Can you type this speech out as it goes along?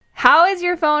How is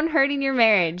your phone hurting your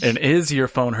marriage? And is your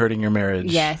phone hurting your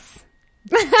marriage? Yes.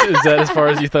 Is that as far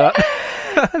as you thought?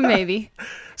 Maybe.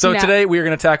 So No. today we are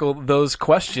going to tackle those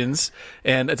questions,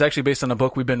 and it's actually based on a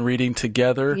book we've been reading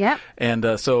together. Yep.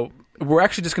 And so we're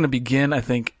actually just going to begin, I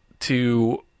think,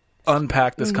 to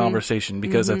unpack this conversation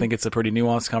because I think it's a pretty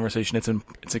nuanced conversation. It's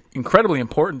incredibly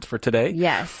important for today.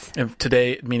 Yes. And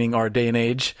today meaning our day and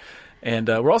age. And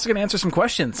we're also going to answer some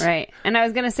questions. Right. And I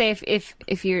was going to say,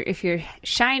 if you're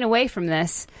shying away from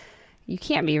this, you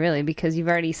can't be really, because you've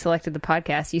already selected the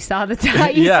podcast. You saw the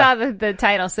saw the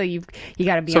title, so you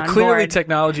got to be on board. So clearly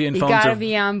technology and you phones got to are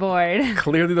be on board.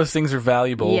 clearly those things are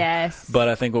valuable. Yes. But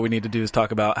I think what we need to do is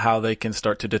talk about how they can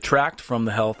start to detract from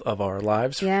the health of our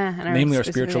lives. Yeah. And namely our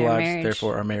specifically spiritual our lives, marriage.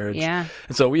 therefore our marriage. Yeah.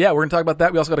 And so, we're going to talk about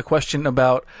that. We also got a question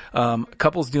about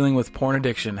couples dealing with porn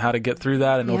addiction, how to get through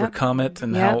that and overcome it,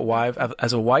 and how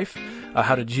as a wife,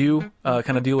 how did you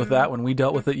kind of deal with that when we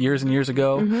dealt with it years and years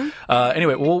ago?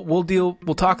 Anyway,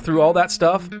 we'll talk through all that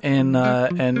stuff, and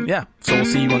so we'll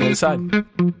see you on the other side.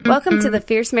 Welcome to the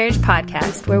Fierce Marriage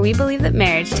Podcast, where we believe that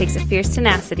marriage takes a fierce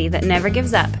tenacity that never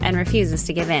gives up and refuses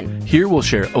to give in. Here we'll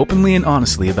share openly and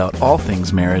honestly about all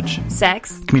things marriage,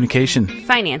 Sex, communication,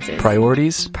 finances,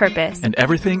 priorities, purpose, and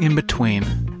everything in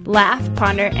between. laugh,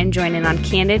 ponder, and join in on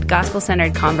candid,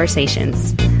 gospel-centered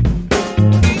conversations.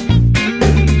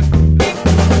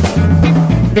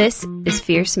 This is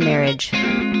Fierce Marriage.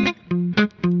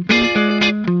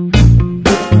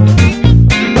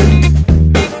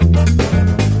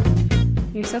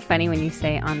 You're so funny when you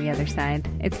say on the other side.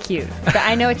 It's cute. But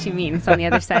I know what you mean. It's on the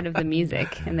other side of the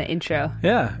music in the intro.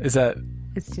 Yeah. Is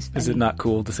It's just funny. it not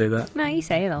cool to say that? No, you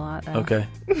say it a lot, though. Okay.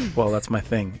 Well, that's my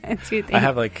thing. It's your thing. I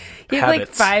have you have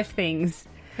habits. like 5 things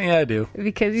Yeah, I do.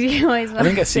 because you always want I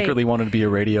think I to say secretly wanted to be a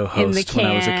radio in the host when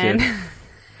I was a can. kid.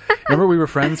 Remember we were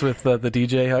friends with the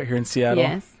DJ out here in Seattle?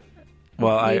 Yes.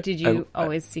 Well, Did you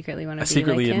always secretly want to I be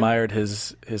secretly like him? admired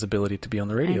his ability to be on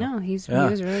the I radio. know. He Yeah.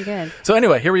 was really good. So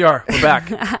anyway, here we are. We're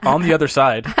back on the other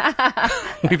side.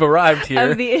 We've arrived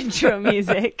here. Of the intro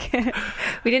music.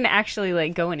 We didn't actually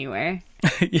go anywhere.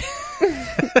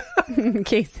 In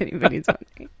case anybody's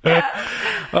wondering.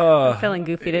 I'm feeling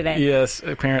goofy today. Yes,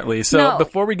 apparently. So No.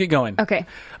 before we get going, Okay.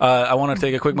 I want to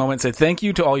take a quick moment and say thank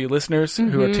you to all you listeners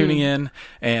who are tuning in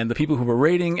and the people who are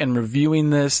rating and reviewing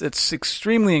this. It's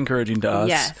extremely encouraging to us.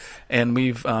 Yes. And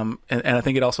we've and I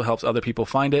think it also helps other people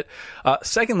find it.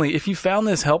 Secondly, if you found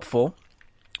this helpful,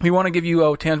 we want to give you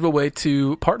a tangible way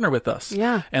to partner with us.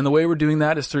 Yeah. And the way we're doing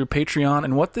that is through Patreon.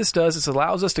 And what this does is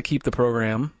allows us to keep the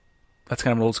program. That's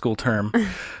kind of an old school term. But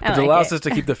like it allows it. us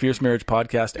to keep the Fierce Marriage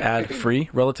podcast ad-free,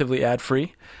 relatively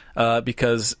ad-free,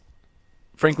 because,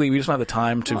 frankly, we just don't have the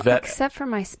time to vet, Except for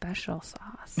my special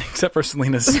sauce. except for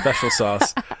Selena's special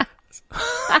sauce.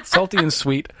 Salty and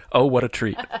sweet. Oh, what a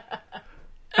treat.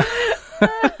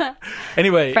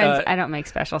 Anyway, Friends, I don't make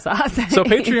special sauce. so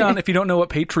Patreon, if you don't know what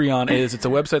Patreon is, it's a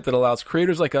website that allows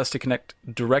creators like us to connect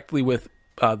directly with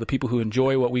the people who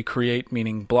enjoy what we create,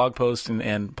 meaning blog posts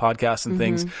and podcasts and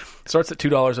things. It starts at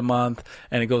 $2 a month,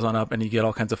 and it goes on up, and you get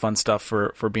all kinds of fun stuff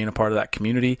for being a part of that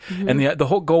community. And the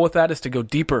whole goal with that is to go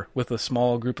deeper with a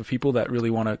small group of people that really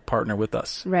want to partner with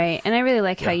us. Right. And I really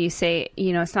like how you say,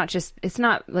 it's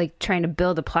not like trying to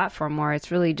build a platform more. It's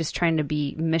really just trying to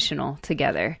be missional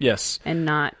together. Yes. And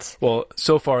not. Well,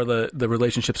 so far the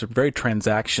relationships are very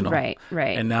transactional.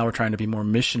 Right. And now we're trying to be more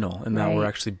missional, and now Right. we're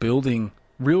actually building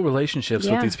real relationships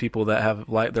with Yeah. these people that have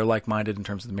they're like-minded in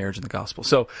terms of the marriage and the gospel.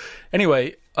 So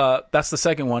anyway, that's the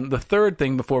second one. The third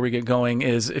thing before we get going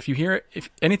is if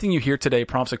anything you hear today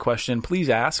prompts a question, please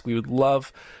ask. We would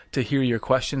love to hear your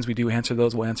questions. We do answer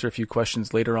those. We'll answer a few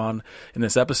questions later on in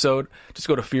this episode. Just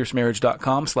go to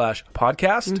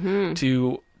fiercemarriage.com/podcast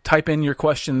to type in your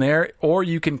question there, or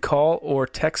you can call or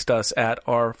text us at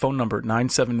our phone number,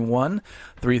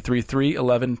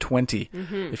 971-333-1120.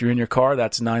 If you're in your car,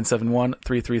 that's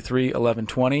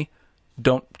 971-333-1120.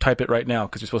 Don't type it right now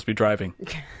because you're supposed to be driving.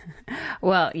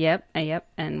 Well, yep.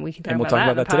 And we can talk And we'll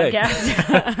about talk that about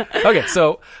that today. Okay,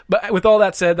 so, but with all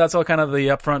that said, that's all kind of the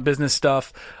upfront business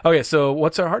stuff. Okay, so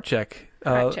what's our heart check?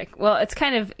 Heart check. Well, it's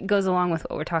kind of goes along with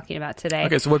what we're talking about today.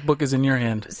 Okay, so what book is in your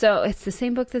hand? So it's the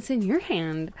same book that's in your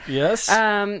hand. Yes.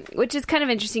 Which is kind of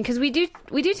interesting because we do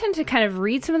tend to kind of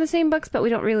read some of the same books, but we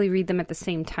don't really read them at the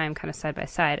same time, kind of side by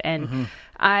side. And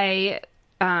I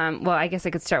guess I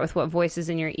could start with what voice is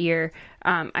in your ear.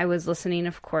 I was listening,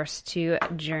 of course, to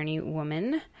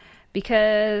Journeywoman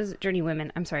because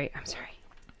Journeywomen. I'm sorry.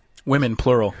 Women,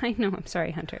 plural. I know. I'm sorry,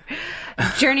 Hunter.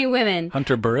 Journeywomen.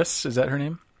 Hunter Burris, is that her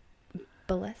name?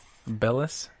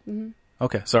 Bellis?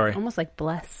 Okay, sorry. Almost like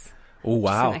bless. Oh,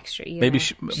 wow. Just an extra E. Maybe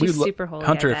she's super holy.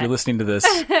 Hunter, I if you're bet. listening to this,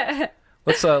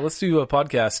 Let's do a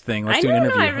podcast thing. Let's do an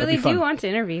interview. I really do want to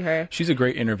interview her. She's a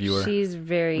great interviewer. She's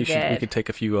very good. We could take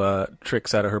a few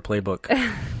tricks out of her playbook.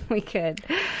 We could.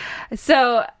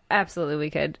 So absolutely we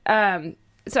could.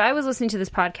 So I was listening to this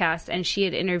podcast, and she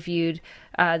had interviewed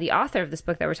the author of this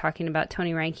book that we're talking about,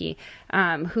 Tony Reinke,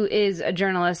 who is a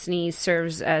journalist, and he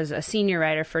serves as a senior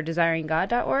writer for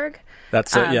DesiringGod.org.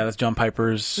 That's that's John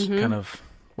Piper's kind of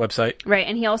website. Right,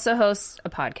 and he also hosts a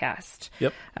podcast.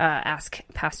 Yep. Ask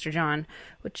Pastor John,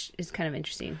 which is kind of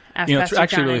interesting. Ask Pastor it's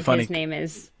actually John, really funny. His name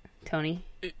is Tony.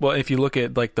 Well, if you look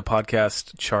at like the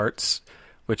podcast charts,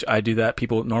 which I do that,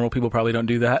 normal people probably don't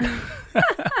do that.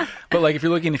 But like if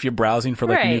you're browsing for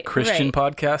like a new Christian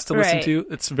podcast to listen to,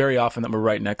 it's very often that we're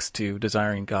right next to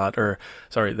Desiring God,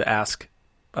 the Ask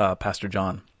Pastor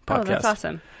John podcast. Oh, that's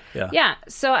awesome. Yeah.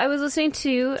 So I was listening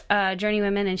to Journey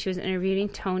Women, and she was interviewing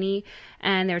Tony,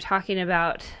 and they were talking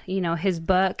about, his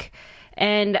book,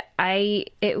 and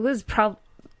it's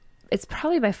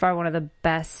probably by far one of the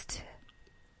best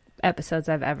episodes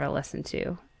I've ever listened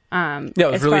to. It was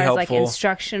as really far helpful. As like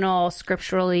instructional,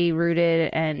 scripturally rooted,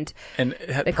 and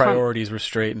priorities were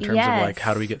straight in terms of like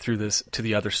how do we get through this to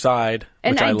the other side,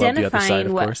 which I love the other side,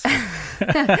 of course.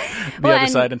 Other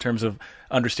side in terms of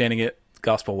understanding it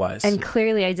gospel-wise. And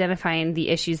clearly identifying the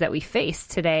issues that we face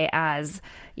today as,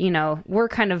 we're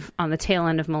kind of on the tail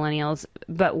end of millennials,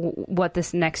 but what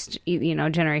this next,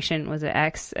 generation, was it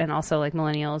X, and also like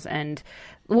millennials, and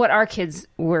what our kids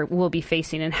will be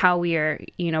facing, and how we are,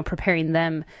 preparing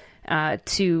them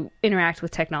to interact with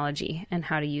technology and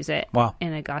how to use it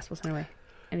in a gospel-centered way.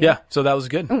 Anyway. Yeah, so that was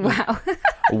good. Wow.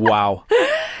 Wow.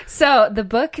 So the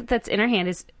book that's in our hand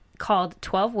is called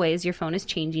 12 Ways Your Phone is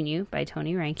Changing You by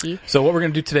Tony Reinke. So what we're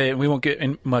going to do today, and we won't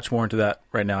get much more into that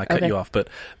right now. I cut you off, but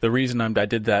the reason I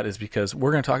did that is because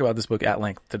we're going to talk about this book at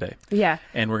length today. Yeah.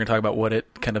 And we're going to talk about what it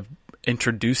kind of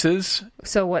introduces.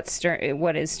 So what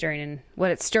it's stirring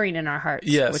in our hearts,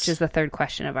 yes, which is the third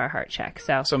question of our heart check.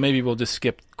 So maybe we'll just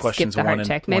skip questions the one heart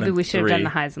check. and Maybe we should have 3. done the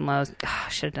highs and lows.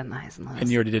 Should have done the highs and lows.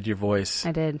 And you already did your voice.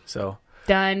 I did. So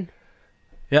done.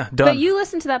 Yeah, done. But you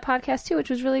listened to that podcast too, which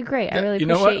was really great. I really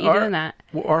appreciate you doing that.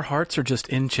 Our hearts are just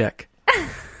in check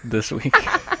this week.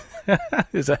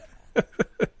 Is that?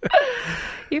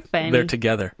 You're funny. They're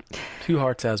together. 2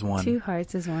 hearts as one. 2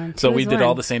 hearts as one. So we did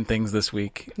all the same things this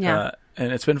week. Yeah.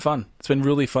 And it's been fun. It's been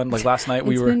really fun. Like last night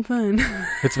It's been fun.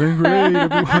 It's been great,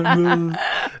 everyone.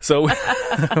 So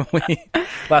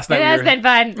last night it has been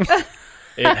fun.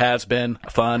 It has been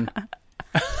fun.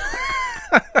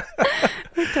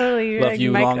 Totally. Love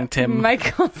you, Long Tim.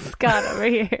 Michael Scott over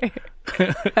here.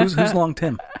 Who's Long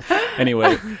Tim?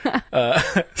 Anyway,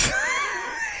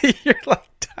 you're like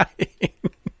dying.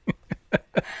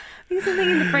 I'm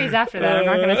thinking the phrase after that. I'm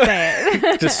not going to say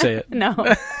it. Just say it.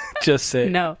 No. Just say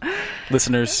it. No.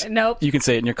 Listeners, nope. You can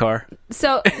say it in your car.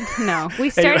 So, no.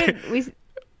 We started...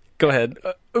 Go ahead.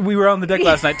 We were on the deck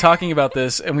last night talking about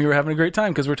this, and we were having a great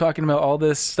time because we're talking about all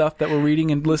this stuff that we're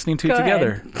reading and listening to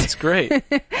together. It's great.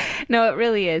 No, it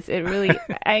really is. It really.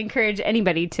 I encourage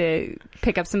anybody to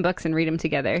pick up some books and read them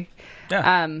together.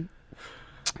 Yeah.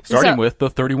 Starting with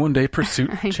the 31-Day Pursuit.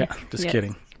 Just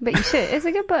kidding. But you should. It's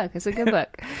a good book. It's a good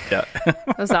book. Yeah.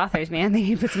 Those authors, man, they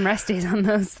need to put some rest days on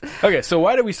those. Okay, so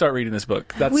why did we start reading this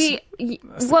book? That's the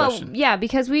question. Yeah,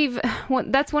 because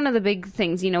that's one of the big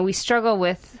things. We struggle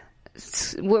with.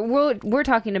 We're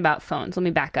talking about phones. Let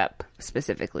me back up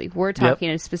specifically. We're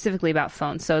talking specifically about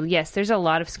phones. So yes, there's a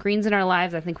lot of screens in our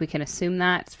lives. I think we can assume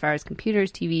that as far as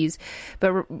computers, TVs,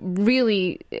 but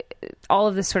really all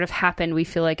of this sort of happened, we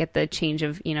feel like, at the change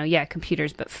of,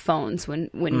 computers, but phones when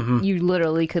you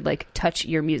literally could like touch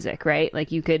your music, right?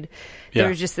 Like you could, there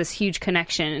was just this huge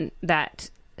connection that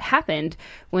happened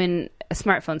when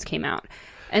smartphones came out.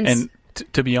 And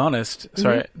to be honest,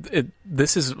 sorry,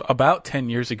 this is about 10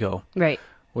 years ago. Right.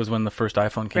 Was when the first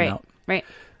iPhone came out. Right.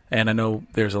 And I know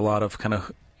there's a lot of kind of,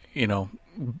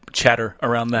 chatter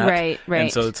around that. Right.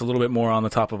 And so it's a little bit more on the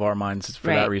top of our minds for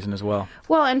that reason as well.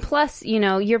 Well, and plus,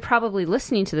 you're probably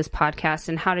listening to this podcast,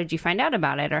 and how did you find out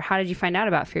about it? Or how did you find out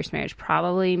about Fierce Marriage?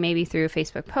 Probably maybe through a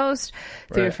Facebook post,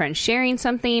 through a friend sharing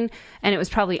something, and it was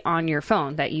probably on your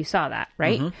phone that you saw that,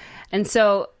 right? Mm-hmm. And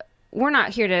so we're not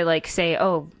here to like say,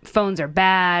 oh, phones are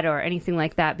bad or anything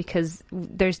like that, because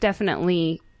there's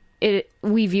definitely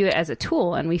we view it as a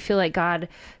tool, and we feel like God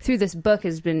through this book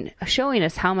has been showing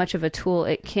us how much of a tool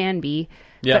it can be,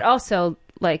 but also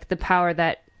like the power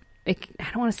that I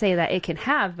don't want to say that it can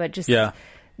have, but just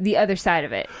the other side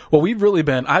of it. Well,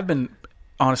 I've been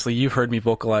honestly, you've heard me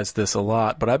vocalize this a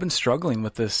lot, but I've been struggling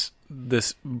with this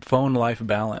phone life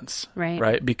balance,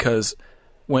 right? Because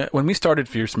when we started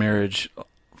Fierce Marriage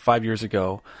 5 years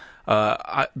ago,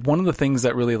 one of the things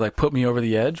that really like put me over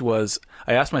the edge was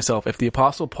I asked myself, if the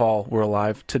Apostle Paul were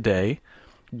alive today,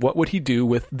 what would he do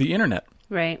with the internet?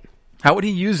 Right. How would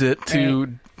he use it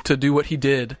to do what he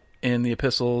did in the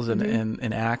epistles and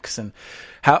in Acts? And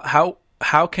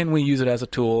how can we use it as a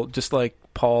tool, just like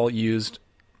Paul used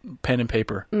pen and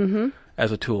paper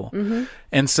as a tool?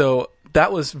 And so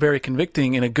that was very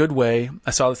convicting in a good way.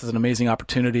 I saw this as an amazing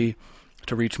opportunity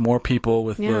to reach more people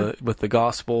with the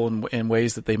gospel in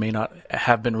ways that they may not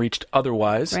have been reached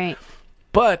otherwise. Right.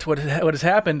 But what has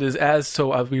happened is,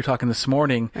 we were talking this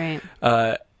morning, Right.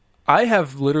 I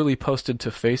have literally posted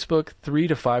to Facebook 3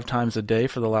 to 5 times a day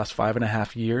for the last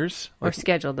 5.5 years. Or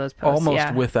scheduled those posts.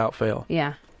 Almost without fail.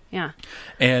 Yeah. Yeah.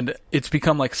 And it's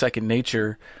become like second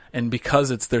nature. And because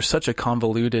there's such a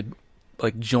convoluted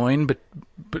like join, but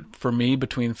for me,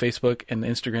 between Facebook and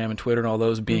Instagram and Twitter and all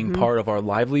those being part of our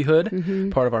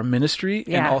livelihood, part of our ministry,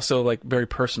 and also like very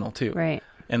personal too. Right.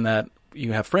 And that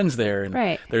you have friends there,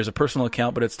 and there's a personal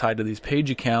account, but it's tied to these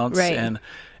page accounts. Right.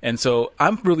 And so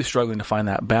I'm really struggling to find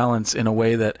that balance in a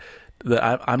way that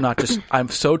I'm not just, I'm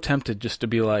so tempted just to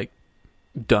be like,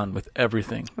 done with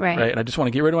everything. Right. And I just want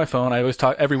to get rid of my phone. I always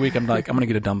talk every week. I'm like, I'm going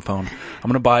to get a dumb phone. I'm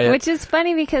going to buy it. Which is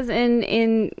funny because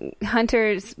in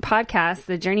Hunter's podcast,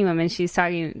 The Journey Woman, she's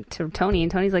talking to Tony, and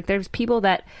Tony's like, there's people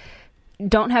that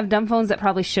don't have dumb phones that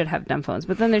probably should have dumb phones.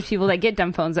 But then there's people that get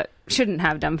dumb phones that shouldn't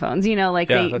have dumb phones. You know, like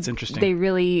that's interesting. They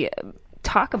really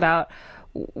talk about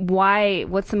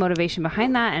what's the motivation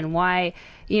behind that, and why,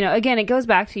 you know, again, it goes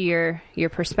back to your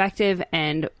perspective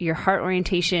and your heart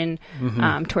orientation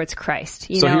towards Christ,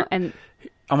 you know. And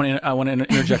I want to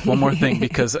interject one more thing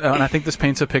because and I think this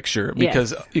paints a picture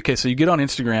because okay, so you get on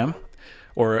Instagram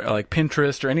or like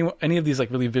Pinterest or any of these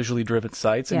like really visually driven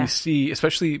sites, and you see,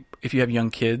 especially if you have young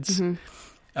kids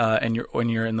and when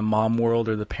you're in the mom world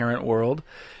or the parent world,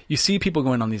 you see people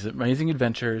going on these amazing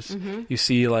adventures. You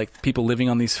see like people living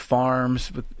on these farms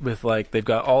with like, they've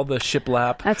got all the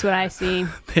shiplap. That's what I see.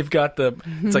 They've got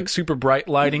it's like super bright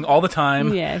lighting all the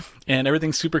time. Yes. And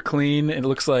everything's super clean. It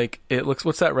looks,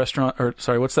 what's that restaurant, or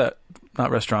sorry, what's that,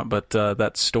 not restaurant, but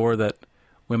that store that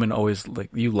women always like,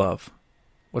 you love.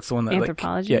 What's the one that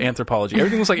Anthropology? Anthropology.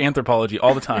 Everything looks like Anthropology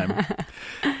all the time.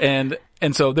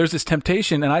 And so there's this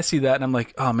temptation, and I see that, and I'm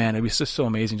like, oh man, it'd be just so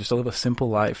amazing just to live a simple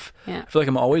life. Yeah. I feel like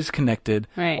I'm always connected.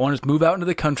 Right. I want to just move out into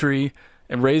the country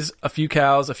and raise a few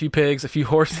cows, a few pigs, a few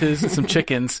horses, and some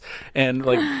chickens, and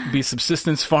like be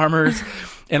subsistence farmers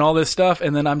and all this stuff.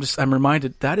 And then I'm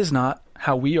reminded that is not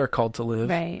how we are called to live.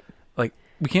 Right. Like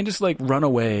we can't just like run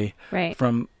away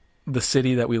from the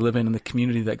city that we live in and the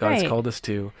community that God's called us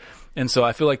to. And so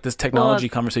I feel like this technology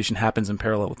conversation happens in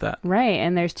parallel with that. Right.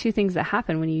 And there's two things that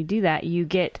happen when you do that. You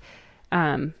get,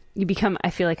 you become, I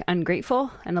feel like,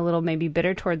 ungrateful and a little maybe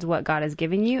bitter towards what God has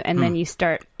given you. And then you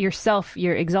start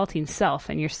you're exalting self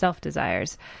and your self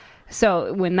desires.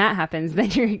 So when that happens,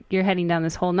 then you're heading down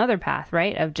this whole nother path,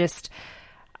 right? Of just,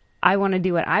 I want to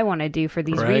do what I want to do for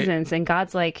these reasons. And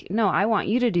God's like, no, I want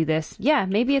you to do this. Yeah,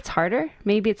 maybe it's harder.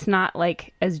 Maybe it's not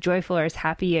like as joyful or as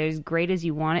happy or as great as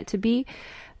you want it to be.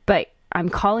 But I'm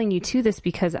calling you to this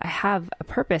because I have a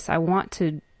purpose. I want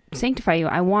to sanctify you.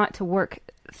 I want to work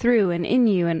through and in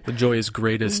you. And the joy is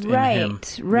greatest in Him.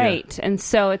 Right. Yeah. And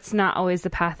so it's not always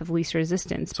the path of least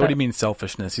resistance. So what do you mean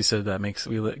selfishness? You said that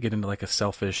we get into like a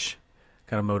selfish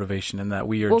kind of motivation in that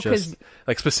we are just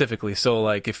like specifically. So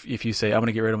like if you say, I'm going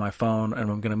to get rid of my phone and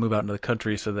I'm going to move out into the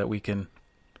country so that I can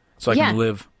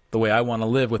live the way I want to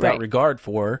live without regard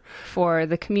for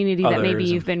the community that maybe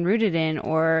you've been rooted in,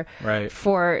 or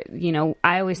for, you know,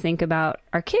 I always think about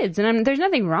our kids, and there's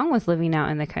nothing wrong with living out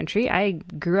in the country. I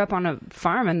grew up on a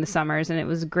farm in the summers and it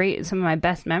was great. Some of my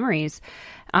best memories.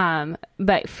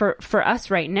 But for us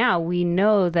right now, we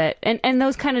know that, and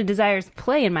those kind of desires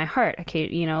play in my heart. Okay.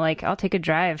 You know, like I'll take a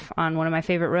drive on one of my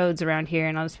favorite roads around here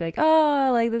and I'll just be like,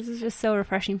 oh, like this is just so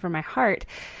refreshing for my heart.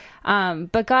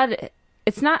 But God,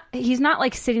 he's not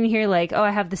like sitting here like, oh,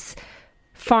 I have this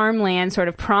farmland sort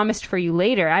of promised for you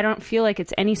later. I don't feel like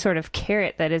it's any sort of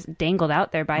carrot that is dangled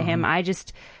out there by him. I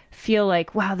just feel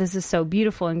like, wow, this is so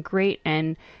beautiful and great.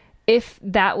 And if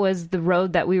that was the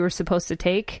road that we were supposed to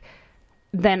take,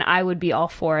 then I would be all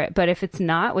for it. But if it's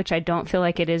not, which I don't feel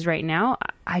like it is right now,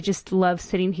 I just love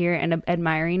sitting here and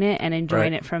admiring it and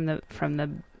enjoying it from the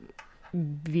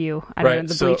view. I don't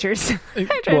know, the bleachers. To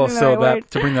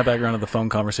bring that back around to the phone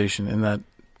conversation, in that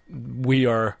we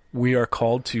are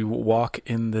called to walk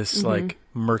in this like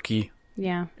murky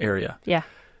area. Yeah.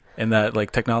 And that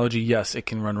like technology, yes, it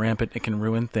can run rampant, it can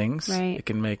ruin things. Right.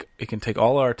 It can take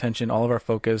all our attention, all of our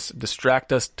focus,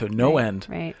 distract us to no end.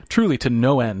 Right. Truly to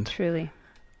no end. Truly.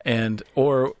 And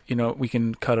or, you know, we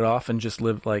can cut it off and just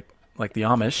live like like the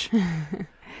Amish.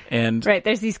 And right,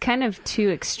 there's these kind of two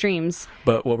extremes.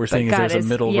 But what we're saying is there's a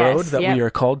middle road that we are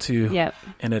called to. Yep.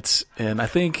 And I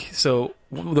think so.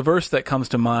 The verse that comes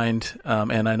to mind,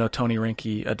 and I know Tony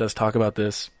Rinke does talk about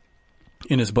this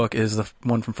in his book, is the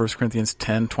one from 1 Corinthians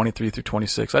 10:23 through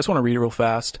 26. I just want to read it real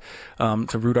fast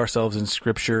to root ourselves in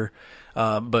Scripture.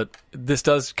 But this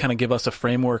does kind of give us a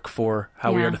framework for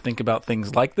how we are to think about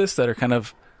things like this that are kind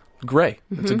of gray.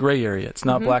 Mm-hmm. It's a gray area. It's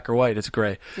not black or white. It's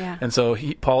gray. Yeah. And so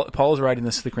Paul is writing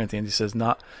this to the Corinthians. He says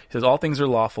all things are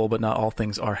lawful, but not all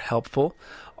things are helpful.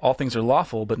 All things are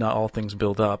lawful, but not all things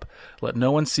build up. Let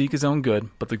no one seek his own good,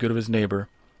 but the good of his neighbor.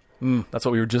 That's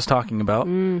what we were just talking about.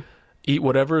 Eat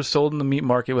whatever is sold in the meat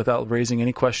market without raising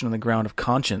any question on the ground of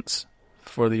conscience.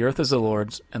 For the earth is the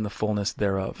Lord's and the fullness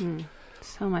thereof.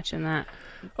 So much in that.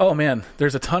 Oh, man,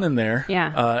 there's a ton in there.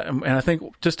 Yeah. And I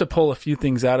think just to pull a few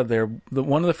things out of there,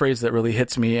 one of the phrases that really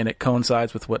hits me, and it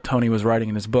coincides with what Tony was writing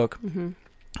in his book,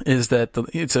 is that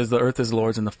it says the earth is the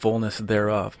Lord's and the fullness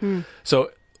thereof.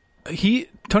 So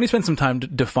Tony spent some time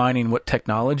defining what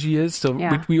technology is. So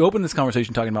we opened this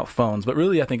conversation talking about phones, but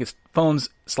really I think it's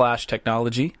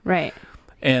phones/technology. Right.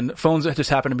 And phones just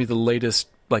happen to be the latest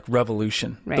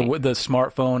revolution, the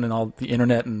smartphone and all the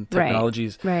internet and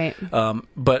technologies. Right.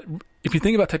 But if you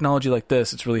think about technology like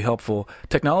this, it's really helpful.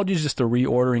 Technology is just a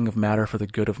reordering of matter for the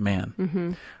good of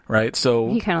man, right? So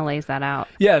he kind of lays that out.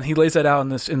 Yeah, and he lays that out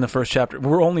in the first chapter.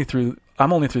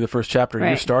 I'm only through the first chapter.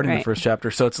 You're starting the first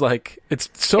chapter, so it's it's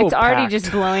already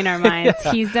just blowing our minds.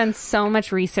 He's done so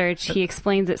much research. He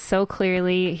explains it so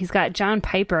clearly. He's got John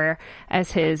Piper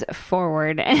as his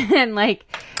forward, and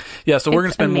so we're going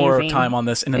to spend more time on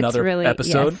this in another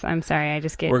episode. Yes, I'm sorry,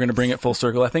 we're going to bring it full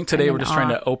circle. I think today we're just trying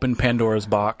to open Pandora's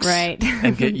box, right,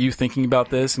 and get you thinking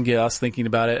about this and get us thinking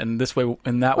about it, and this way, we'll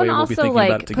be thinking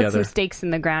about it together. Put some stakes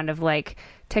in the ground of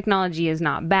technology is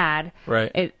not bad,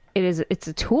 right? It's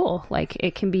a tool.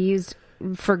 It can be used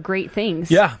for great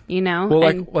things. Yeah. Well,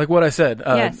 like what I said,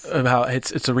 about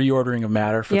it's a reordering of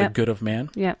matter for the good of man.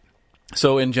 Yeah.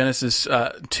 So in Genesis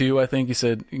 2, I think he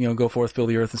said, go forth, fill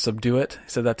the earth and subdue it. He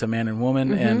said that to man and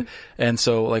woman. And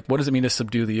so what does it mean to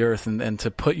subdue the earth and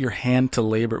to put your hand to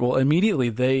labor? Well, immediately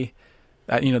the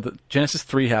Genesis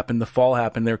 3 happened, the fall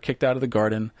happened. They were kicked out of the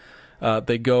garden.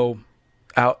 They go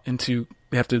out into,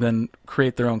 they have to then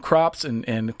create their own crops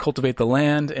and cultivate the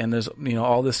land. And there's,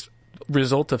 all this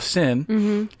result of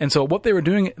sin. And so what they were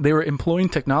doing, they were employing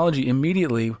technology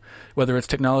immediately, whether it's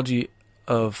technology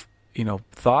of,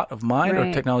 thought of mind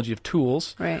or technology of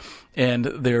tools. Right. And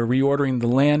they're reordering the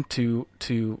land to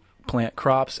plant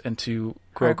crops and to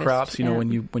grow crops.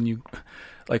 When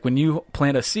you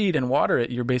plant a seed and water it,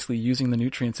 you're basically using the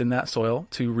nutrients in that soil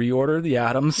to reorder the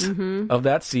atoms of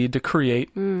that seed to create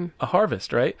a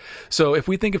harvest, right? So if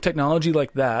we think of technology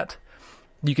like that,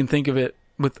 you can think of it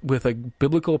with a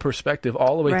biblical perspective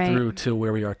all the way through to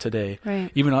where we are today. Right.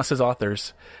 Even us as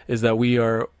authors, is that we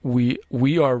are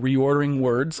reordering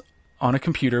words on a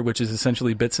computer, which is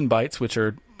essentially bits and bytes, which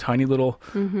are tiny little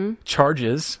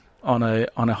charges on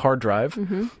a hard drive,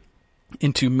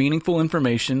 into meaningful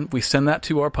information. We send that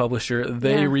to our publisher.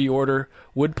 They reorder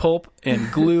wood pulp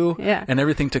and glue and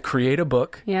everything to create a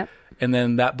book. Yep. And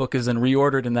then that book is then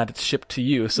reordered and that it's shipped to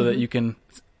you so that you can...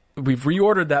 We've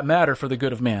reordered that matter for the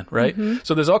good of man, right?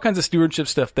 So there's all kinds of stewardship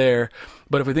stuff there.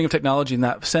 But if we think of technology in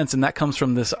that sense, and that comes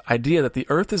from this idea that the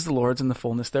earth is the Lord's and the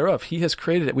fullness thereof. He has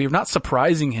created it. We are not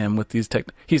surprising him with these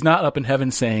He's not up in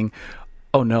heaven saying,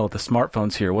 "Oh no, the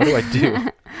smartphone's here. What do I do?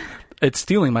 It's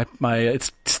stealing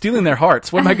it's stealing their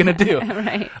hearts. What am I going to do?"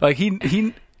 Right.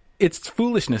 It's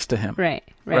foolishness to him.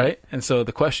 Right. And so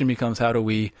the question becomes, how do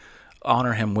we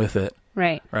honor him with it?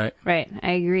 Right. I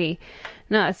agree.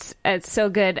 No, it's so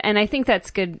good. And I think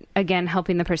that's good, again,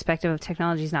 helping the perspective of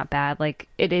technology is not bad.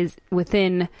 It is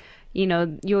within, you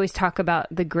always talk about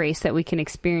the grace that we can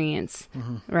experience,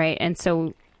 right? And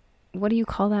so what do you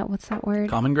call that? What's that word?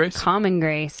 Common grace? Common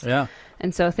grace. Yeah.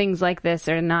 And so things like this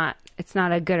it's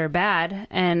not a good or bad.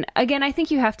 And again, I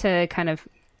think you have to kind of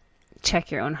check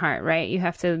your own heart, right? You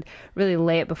have to really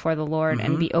lay it before the Lord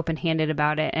and be open-handed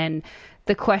about it. And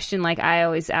the question, I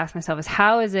always ask myself, is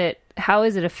how is it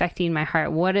affecting my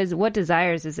heart? What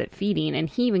desires is it feeding? And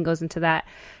he even goes into that,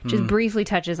 just briefly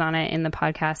touches on it in the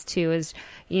podcast too, is,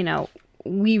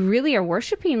 we really are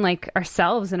worshiping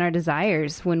ourselves and our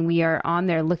desires when we are on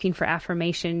there looking for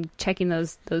affirmation, checking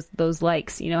those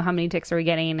likes, how many ticks are we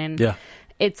getting? And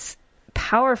it's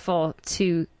powerful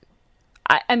to,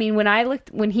 I mean, when I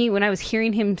was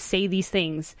hearing him say these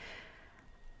things,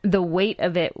 the weight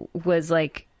of it was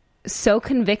so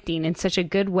convicting in such a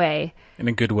good way. in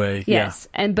a good way. Yes.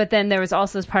 But then there was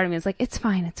also this part of me that's like, it's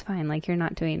fine. Like, you're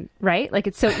not doing right. Like,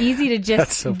 it's so easy to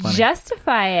just so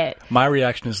justify it. My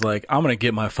reaction is like, I'm going to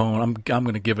get my phone. I'm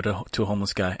going to give it to a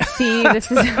homeless guy. See,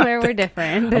 this is where we're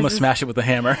different. I'm going to smash it with a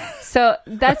hammer. So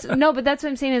but that's what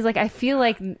I'm saying is like, I feel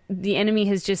like the enemy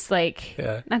has just like,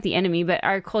 not the enemy, but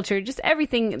our culture, just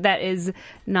everything that is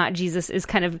not Jesus is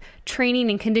kind of training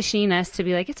and conditioning us to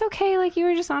be like, it's okay. Like, you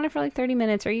were just on it for like 30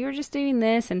 minutes, or you were just doing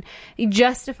this, and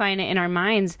justifying it in our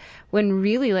minds, when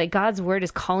really, like, God's word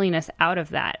is calling us out of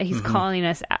that. He's calling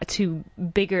us to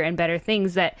bigger and better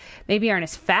things that maybe aren't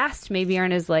as fast, maybe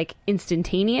aren't as like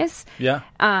instantaneous. Yeah.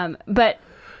 But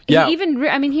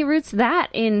he roots that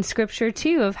in scripture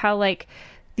too, of how like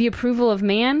the approval of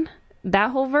man,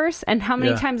 that whole verse, and how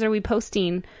many times are we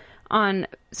posting on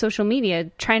social media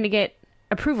trying to get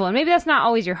approval? And maybe that's not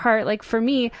always your heart. Like, for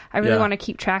me, I really want to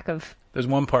keep track of there's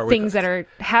one part things that are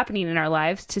happening in our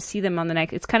lives, to see them on the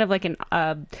next. It's kind of like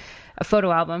a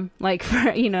photo album, like, for,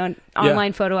 an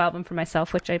online photo album for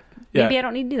myself, which maybe I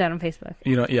don't need to do that on Facebook.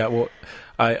 Well,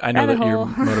 I know that your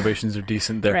motivations are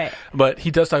decent there. Right. But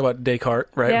he does talk about Descartes,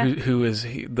 right? Who is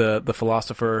the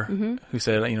philosopher who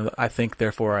said, I think,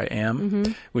 therefore I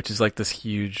am, which is like this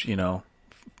huge,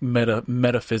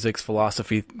 metaphysics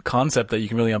philosophy concept that you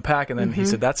can really unpack. And then he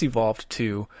said that's evolved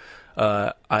to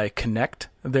I connect,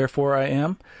 therefore I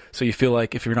am. So you feel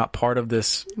like if you're not part of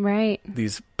this,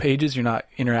 these pages, you're not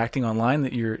interacting online,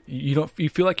 that you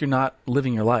feel like you're not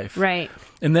living your life. Right.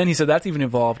 And then he said that's even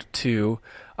evolved to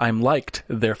I'm liked,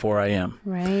 therefore I am.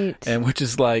 Right. And which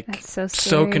is like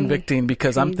so convicting,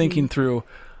 because I'm thinking through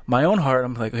my own heart.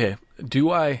 I'm like, okay,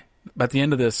 at the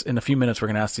end of this, in a few minutes, we're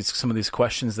going to ask some of these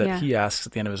questions that he asks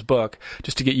at the end of his book,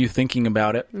 just to get you thinking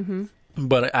about it.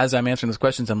 But as I'm answering those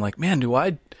questions, I'm like, man,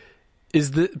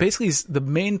 basically the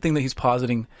main thing that he's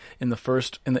positing in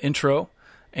the intro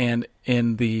and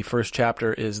in the first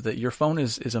chapter is that your phone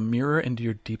is a mirror into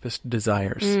your deepest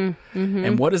desires.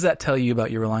 And what does that tell you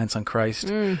about your reliance on Christ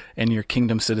and your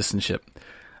kingdom citizenship?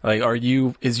 Like,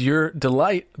 is your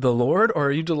delight the Lord, or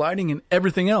are you delighting in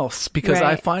everything else? Because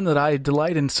I find that I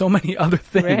delight in so many other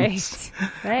things.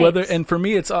 Right. And for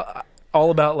me, it's all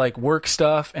about like work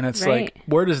stuff, and it's like,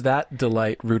 where does that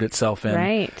delight root itself in?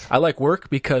 Right. I like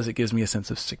work because it gives me a sense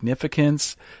of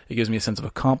significance. It gives me a sense of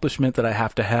accomplishment that I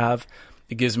have to have.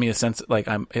 It gives me a sense like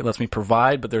it lets me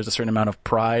provide, but there's a certain amount of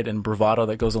pride and bravado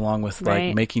that goes along with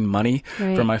like making money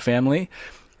for my family.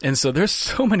 And so there's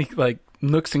so many like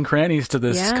nooks and crannies to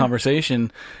this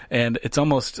conversation, and it's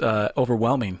almost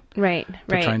overwhelming to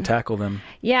try and tackle them.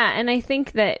 Yeah. And I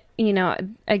think that,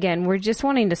 again, we're just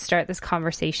wanting to start this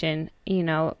conversation,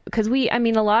 because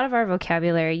a lot of our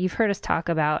vocabulary, you've heard us talk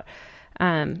about,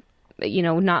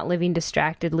 not living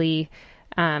distractedly.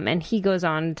 And he goes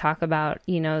on to talk about,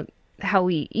 how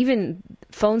even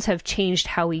phones have changed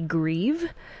how we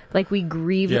grieve. Like, we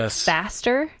grieve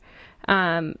faster.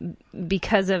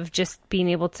 Because of just being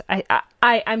able to,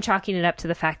 I'm chalking it up to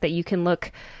the fact that you can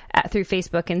look through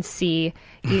Facebook and see,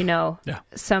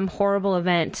 some horrible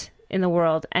event in the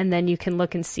world, and then you can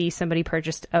look and see somebody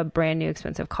purchased a brand new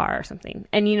expensive car or something,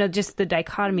 and just the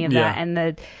dichotomy of that,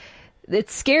 and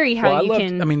it's scary how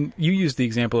you used the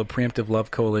example of Preemptive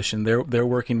Love Coalition. They're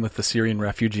working with the Syrian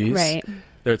refugees. Right.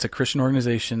 It's a Christian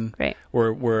organization. Right.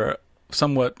 We're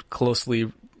somewhat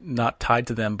closely not tied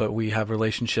to them, but we have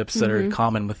relationships that are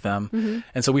common with them.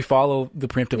 And so we follow the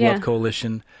Preemptive Love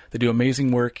Coalition. They do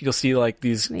amazing work. You'll see like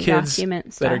these kids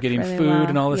that are getting food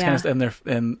and all this kind of stuff.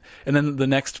 And then the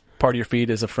next part of your feed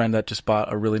is a friend that just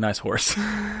bought a really nice horse.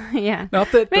 Yeah.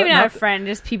 Not a friend,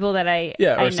 just people that I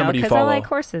know, somebody you follow. I like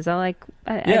horses.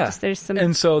 There's some.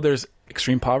 And so there's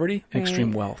extreme poverty and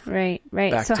extreme wealth. Right.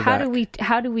 So how do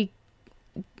we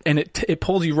and it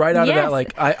pulls you right out of that,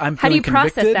 like, I'm feeling how do you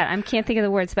convicted. process that? I can't think of the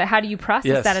words, but how do you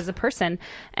process that as a person?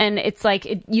 And it's like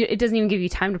it doesn't even give you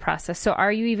time to process. So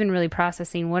are you even really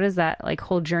processing? What does that like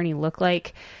whole journey look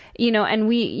like? And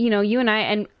we, you and I,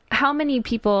 and how many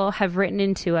people have written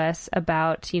into us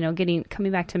about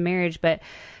coming back to marriage, but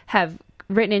have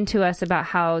written into us about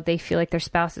how they feel like their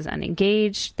spouse is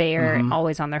unengaged, they are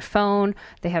always on their phone,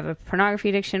 they have a pornography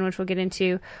addiction, which we'll get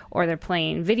into, or they're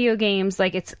playing video games.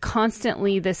 Like, it's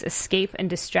constantly this escape and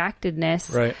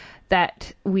distractedness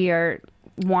that we are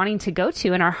wanting to go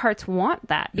to, and our hearts want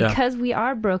that because we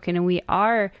are broken and we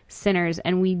are sinners,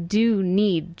 and we do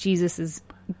need Jesus's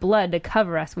blood to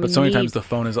cover us. But so many times the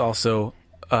phone is also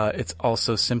it's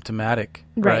also symptomatic,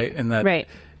 right? And that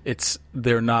it's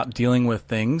they're not dealing with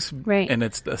things. Right. And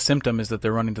it's a symptom is that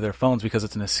they're running to their phones because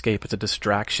it's an escape. It's a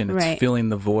distraction. It's Right. filling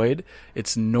the void.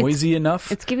 It's noisy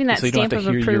enough. It's giving that so you don't stamp have to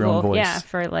of hear your own approval, voice. yeah,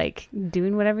 for like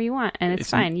doing whatever you want, and it's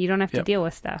fine. You don't have to yep. deal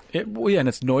with stuff. Well, yeah, and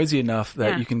it's noisy enough that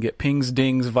Yeah. you can get pings,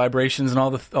 dings, vibrations, and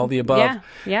all the above. Yeah,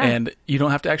 yeah. And you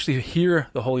don't have to actually hear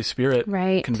the Holy Spirit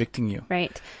Right. convicting you.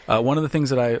 Right. One of the things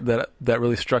that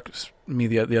really struck me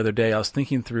the other day, I was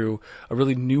thinking through a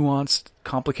really nuanced,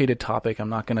 complicated topic. I'm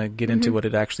not going to get into what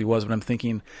it actually was, but I'm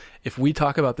thinking if we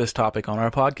talk about this topic on our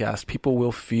podcast, people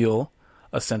will feel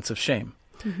a sense of shame.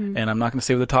 And I'm not going to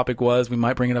say what the topic was. We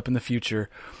might bring it up in the future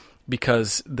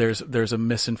because there's a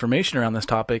misinformation around this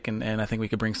topic, and I think we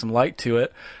could bring some light to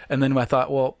it. And then I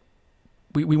thought, well,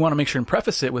 we want to make sure and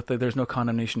preface it with that there's no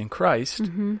condemnation in Christ.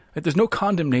 Like, there's no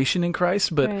condemnation in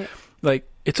Christ, but Right. like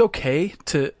it's okay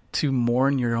to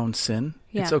mourn your own sin.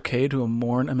 Yeah. It's okay to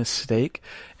mourn a mistake.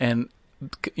 And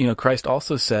Christ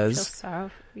also Feel says,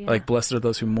 sorrow. Yeah. like, blessed are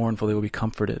those who mourn, for they will be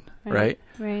comforted. Right?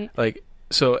 Right. Like,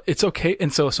 so it's okay.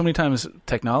 And so many times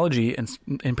technology, and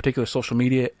in particular social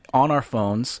media on our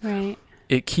phones, Right.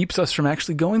 it keeps us from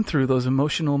actually going through those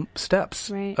emotional steps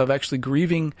Right. of actually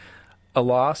grieving a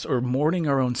loss or mourning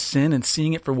our own sin and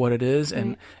seeing it for what it is,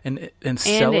 and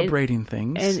celebrating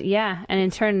things. And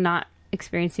in turn not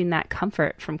experiencing that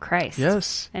comfort from Christ.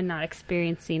 Yes. And not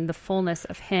experiencing the fullness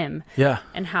of Him. Yeah.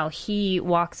 And how He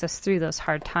walks us through those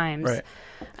hard times.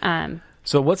 Right.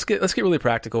 So let's get really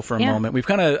practical for a moment. We've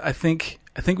kind of, I think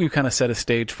we've kind of set a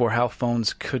stage for how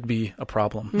phones could be a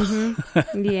problem.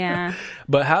 Yeah.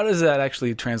 But how does that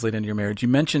actually translate into your marriage? You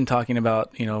mentioned talking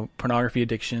about, pornography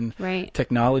addiction. Right.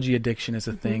 Technology addiction is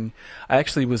a thing. I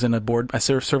actually was in a board. I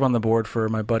serve on the board for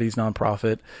my buddy's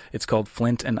nonprofit. It's called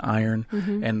Flint and Iron,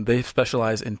 and they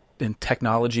specialize in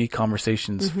technology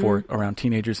conversations for around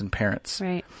teenagers and parents.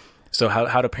 Right. So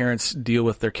how do parents deal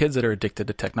with their kids that are addicted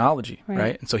to technology,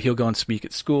 right? And so he'll go and speak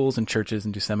at schools and churches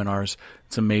and do seminars.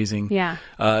 It's amazing. Yeah.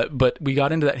 But we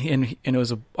got into that, and it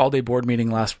was an all-day board meeting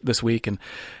this week, and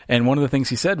one of the things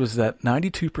he said was that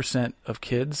 92% of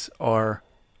kids are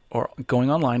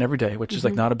going online every day, which is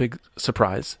like not a big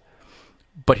surprise.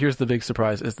 But here's the big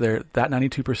surprise: is that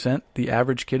 92%, the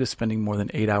average kid is spending more than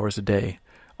 8 hours a day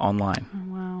online.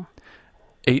 Oh, wow.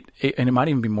 8, and it might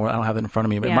even be more. I don't have it in front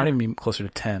of me, but it might even be closer to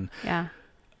 10. Yeah.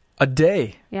 A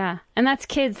day. Yeah. And that's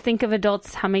kids. Think of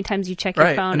adults, how many times you check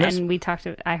your phone. And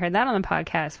I heard that on the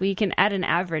podcast. We can add an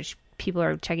average. People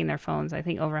are checking their phones, I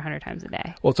think, over 100 times a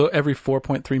day. Well, so every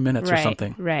 4.3 minutes or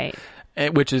something. Right.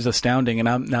 Which is astounding.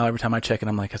 And now every time I check it,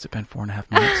 I'm like, has it been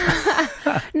 4.5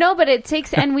 minutes? No, but it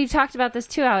takes, and we've talked about this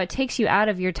too, how it takes you out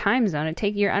of your time zone.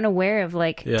 You're unaware of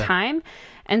time.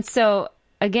 And so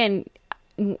again,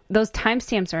 those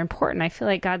timestamps are important. I feel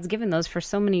like God's given those for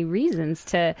so many reasons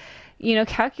to,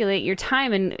 calculate your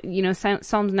time. And,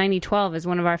 Psalms 90:12 is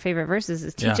one of our favorite verses,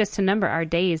 is teach us to number our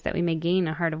days that we may gain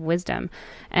a heart of wisdom.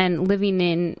 And living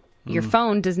in your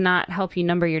phone does not help you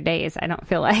number your days. I don't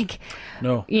feel like,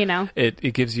 no,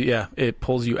 it gives you, it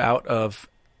pulls you out of,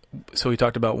 so we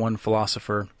talked about one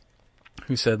philosopher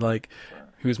who said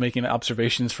who was making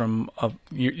observations from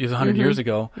 100 years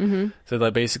ago, said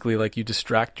that basically you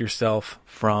distract yourself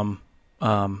from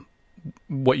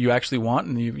what you actually want,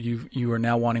 and you are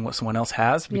now wanting what someone else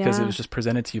has because it was just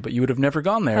presented to you, but you would have never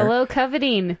gone there. Hello,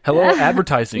 coveting. Hello,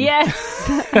 advertising. Yes.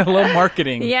 Hello,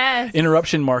 marketing. Yes.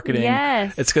 Interruption marketing.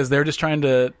 Yes. It's because they're just trying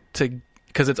to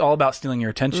because it's all about stealing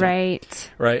your attention. Right.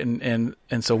 Right. And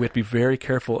so we have to be very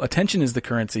careful. Attention is the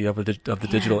currency of the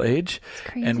digital age. It's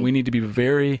crazy. And we need to be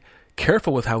very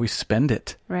careful with how we spend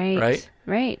it. Right.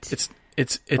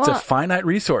 It's a finite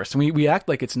resource, and we act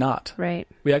like it's not. Right.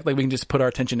 We act like we can just put our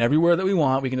attention everywhere that we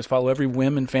want. We can just follow every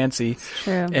whim and fancy,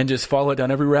 and just follow it down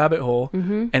every rabbit hole,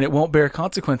 and it won't bear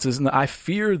consequences. And I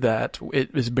fear that it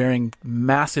is bearing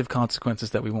massive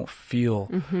consequences that we won't feel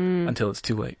until it's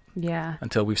too late. Yeah.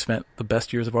 Until we've spent the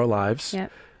best years of our lives on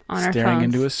our staring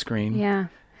phones. into a screen,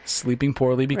 sleeping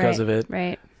poorly because right. of it,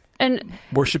 Right. And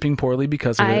worshiping poorly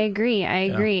because of it. I agree.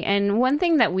 And one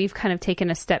thing that we've kind of taken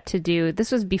a step to do,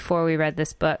 this was before we read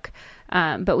this book,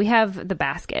 but we have the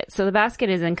basket. So the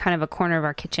basket is in kind of a corner of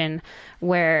our kitchen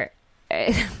where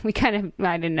we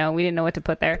didn't know what to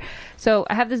put there. So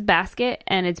I have this basket,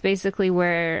 and it's basically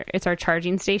where it's our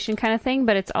charging station kind of thing,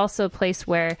 but it's also a place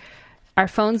where our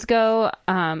phones go,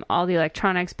 all the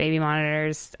electronics, baby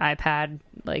monitors, iPad,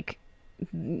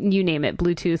 you name it,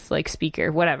 Bluetooth,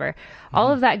 speaker, whatever.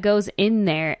 All of that goes in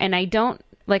there. And I don't,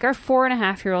 our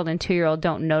 4.5-year-old and 2-year-old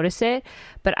don't notice it,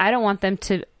 but I don't want them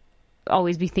to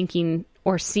always be thinking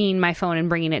or seeing my phone and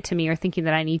bringing it to me or thinking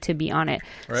that I need to be on it.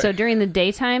 Right. So during the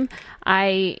daytime,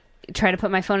 I try to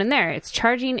put my phone in there. It's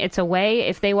charging. It's away.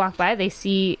 If they walk by, they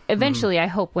see, eventually, I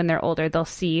hope when they're older, they'll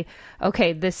see,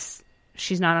 okay,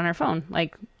 she's not on her phone.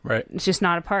 Like, Right. it's just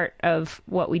not a part of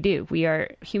what we do. We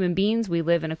are human beings. We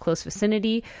live in a close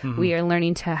vicinity. We are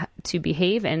learning to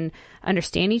behave and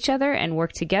understand each other and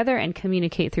work together and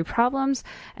communicate through problems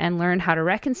and learn how to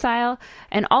reconcile.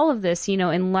 And all of this,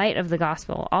 in light of the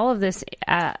gospel, all of this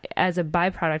as a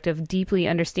byproduct of deeply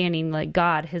understanding like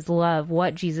God, his love,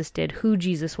 what Jesus did, who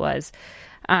Jesus was.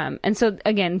 And so,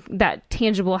 again, that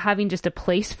tangible, having just a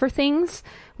place for things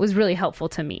was really helpful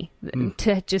to me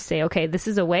to just say, okay, this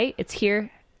is a way, it's here.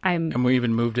 And we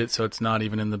even moved it so it's not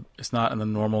even in the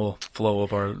normal flow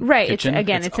of our kitchen.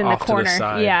 It's in the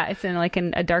corner. Yeah, it's in like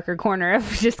a darker corner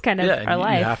of just kind of our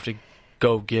life. You have to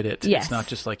go get it. Yes. It's not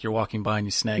just like you're walking by and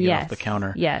you snag it off the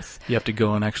counter. Yes. You have to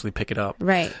go and actually pick it up.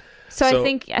 Right. So I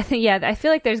think, I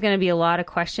feel like there's going to be a lot of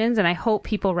questions, and I hope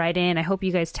people write in. I hope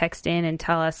you guys text in and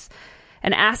tell us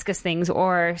and ask us things,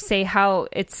 or say how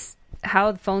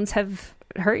phones have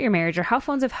hurt your marriage, or how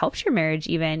phones have helped your marriage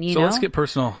even, So let's get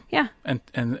personal. Yeah.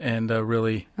 And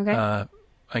really, I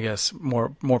guess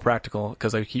more practical,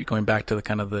 because I keep going back to the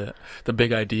kind of the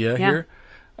big idea here,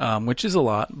 which is a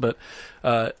lot, but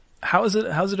how has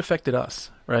it affected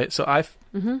us? Right. So I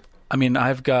don't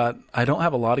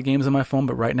have a lot of games on my phone,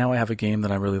 but right now I have a game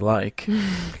that I really like.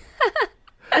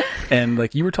 And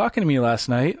like, you were talking to me last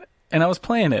night and I was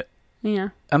playing it. Yeah.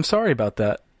 I'm sorry about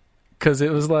that. Because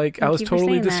it was like, I was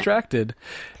totally distracted.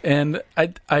 And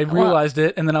I realized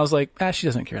it, and then I was like, she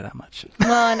doesn't care that much.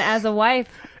 Well, and as a wife...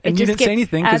 And you didn't say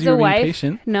anything because you were being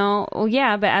patient. No, well,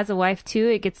 yeah, but as a wife, too,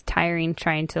 it gets tiring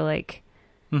trying to, like...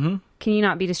 Can you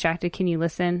not be distracted? Can you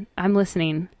listen? I'm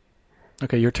listening.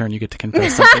 Okay, your turn. You get to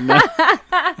confess something now.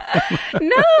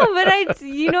 No, but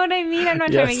you know what I mean? I'm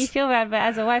not trying to make you feel bad, but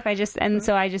as a wife,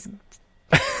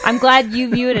 I'm glad you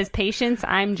view it as patience.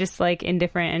 I'm just like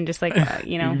indifferent and just like,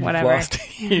 whatever.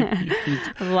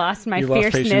 I've lost my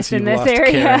fierceness in this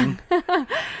area.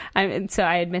 So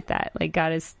I admit that. Like,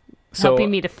 God is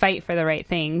helping me to fight for the right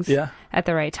things at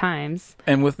the right times.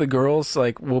 And with the girls,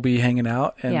 like, we'll be hanging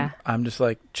out and I'm just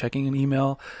like checking an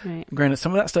email. Right. Granted,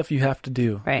 some of that stuff you have to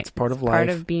do. Right. It's part of life. Part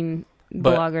of being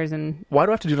bloggers. And why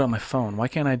do I have to do it on my phone? Why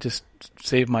can't I just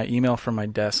save my email from my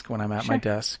desk when I'm at my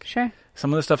desk? Sure.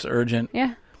 Some of the stuff's urgent.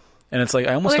 Yeah. And it's like,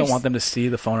 I almost don't want them to see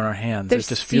the phone in our hands. It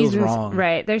just feels wrong.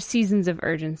 Right. There's seasons of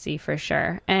urgency for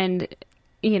sure. And,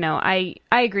 I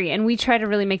agree. And we try to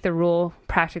really make the rule,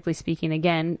 practically speaking,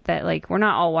 again, that like, we're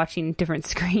not all watching different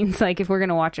screens. Like, if we're going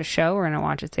to watch a show, we're going to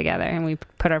watch it together, and we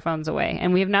put our phones away.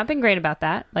 And we have not been great about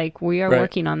that. Like, we are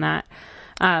working on that.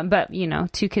 But,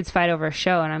 two kids fight over a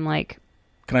show, and I'm like...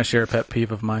 Can I share a pet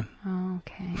peeve of mine?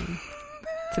 Okay.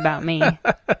 It's about me.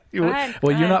 You're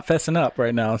not fessing up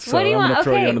right now, so I'm going to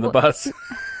throw you under the bus.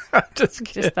 I'm just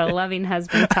kidding. Just the loving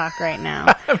husband talk right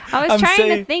now. I was trying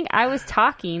to think. I was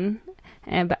talking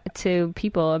to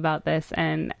people about this,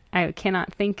 and I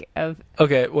cannot think of...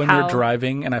 Okay, when you're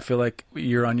driving, and I feel like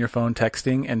you're on your phone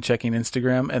texting and checking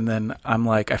Instagram, and then I'm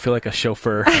like, I feel like a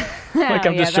chauffeur. Like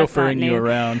I'm just chauffeuring you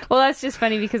around. Well, that's just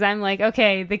funny because I'm like,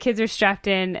 okay, the kids are strapped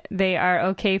in. They are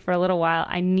okay for a little while.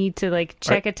 I need to like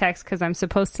check a text because I'm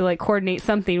supposed to like coordinate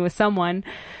something with someone.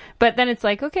 But then it's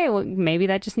like, okay, well, maybe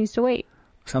that just needs to wait.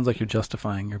 Sounds like you're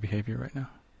justifying your behavior right now.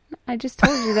 I just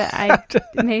told you that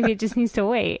maybe it just needs to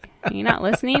wait. Are you not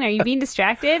listening? Are you being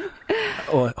distracted?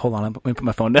 Oh, hold on. Let me put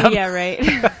my phone down. Yeah,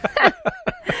 right.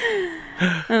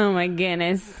 Oh my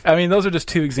goodness. I mean, those are just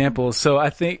two examples. So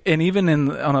I think, and even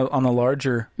on a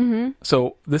larger,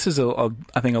 so this is I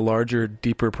think a larger,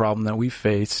 deeper problem that we've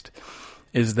faced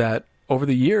is that over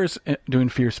the years doing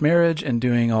Fierce Marriage and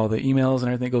doing all the emails and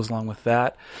everything that goes along with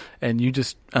that, and you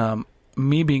just,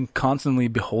 me being constantly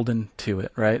beholden to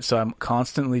it, right? So I'm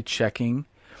constantly checking,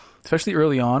 especially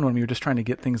early on when we were just trying to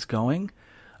get things going.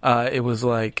 It was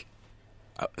like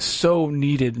so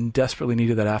needed and desperately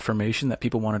needed that affirmation that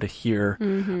people wanted to hear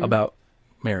about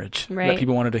marriage. Right. That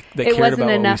people wanted to, that it cared wasn't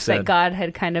about enough what we said. That God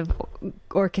had kind of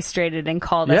orchestrated and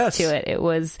called us to it. It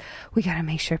was, we got to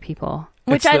make sure people,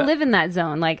 which I live in that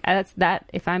zone. Like that's that,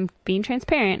 if I'm being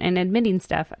transparent and admitting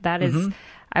stuff, that is,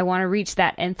 I want to reach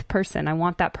that nth person. I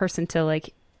want that person to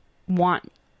like want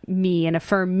me and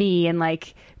affirm me and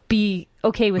like be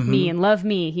okay with me and love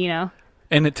me, you know?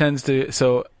 And it tends to,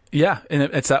 so yeah. And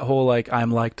it's that whole, like,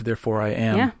 I'm liked, therefore I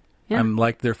am. Yeah. I'm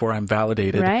liked, therefore I'm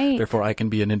validated. Right. Therefore I can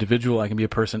be an individual. I can be a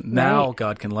person. Now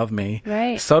God can love me.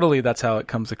 Right. Subtly, that's how it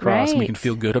comes across. Right. And we can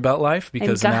feel good about life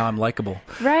because now I'm likable.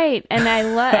 Right. And I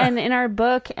love, and in our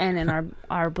book and in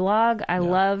our blog, I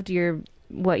loved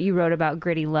what you wrote about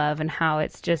gritty love and how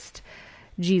it's just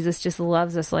Jesus just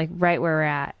loves us like right where we're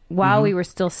at. While we were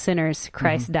still sinners,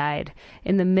 Christ died.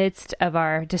 In the midst of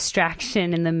our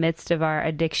distraction, in the midst of our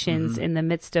addictions, in the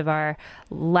midst of our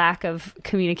lack of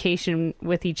communication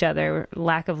with each other,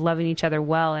 lack of loving each other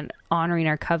well and honoring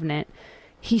our covenant,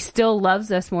 he still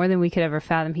loves us more than we could ever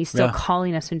fathom. He's still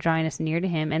calling us and drawing us near to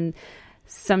him. And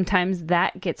sometimes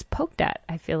that gets poked at,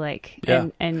 I feel like. Yeah.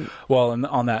 And well, and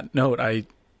on that note, I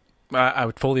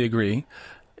would fully agree.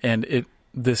 And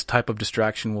this type of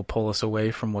distraction will pull us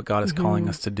away from what God is calling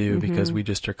us to do because we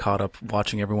just are caught up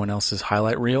watching everyone else's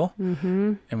highlight reel.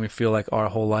 And we feel like our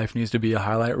whole life needs to be a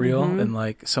highlight reel. And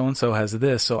like, so-and-so has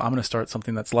this, so I'm going to start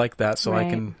something that's like that so I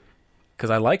can, because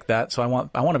I like that. So I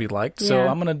want to be liked. So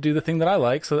I'm going to do the thing that I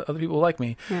like so that other people like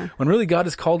me. Yeah. When really God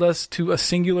has called us to a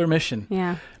singular mission.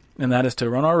 Yeah. And that is to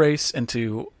run our race and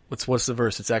to, what's the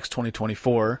verse? It's Acts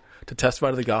 20:24. To testify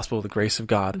to the gospel of the grace of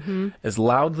God as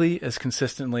loudly, as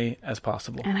consistently as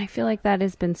possible. And I feel like that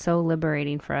has been so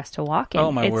liberating for us to walk in.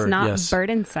 Oh, my word, it's not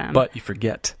burdensome. But you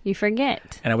forget. You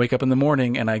forget. And I wake up in the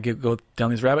morning and I go down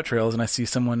these rabbit trails and I see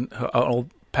someone, an old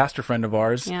pastor friend of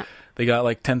ours, they got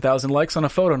like 10,000 likes on a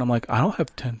photo. And I'm like, I don't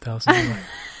have 10,000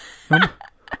 likes.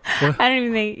 I don't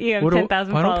even think you have 10,000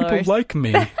 followers. Why don't people like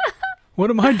me? What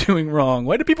am I doing wrong?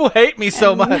 Why do people hate me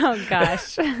so much? Oh,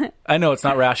 gosh. I know it's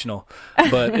not rational,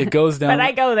 but it goes down. But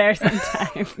I go there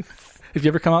sometimes. If you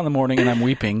ever come out in the morning and I'm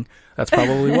weeping, that's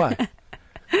probably why.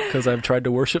 Because I've tried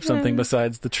to worship something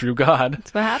besides the true God.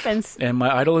 That's what happens. And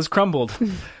my idol has crumbled.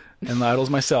 And the idol's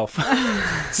myself.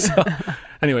 So,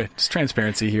 anyway, just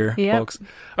transparency here, folks.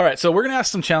 All right, so we're going to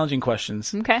ask some challenging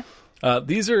questions. Okay.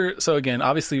 So again,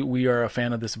 obviously we are a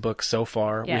fan of this book so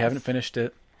far. Yes. We haven't finished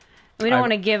it. We don't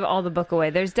want to give all the book away.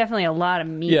 There's definitely a lot of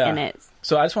meat in it.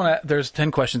 So I just want to, there's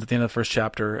 10 questions at the end of the first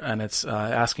chapter, and it's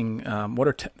asking,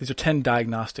 these are 10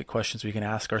 diagnostic questions we can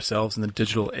ask ourselves in the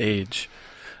digital age.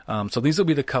 So these will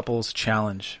be the couple's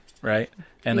challenge, right?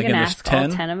 And again, there's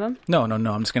 10. All 10 of them? No.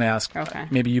 I'm just going to ask,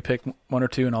 maybe you pick one or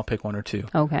two, and I'll pick one or two.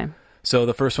 Okay. So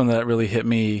the first one that really hit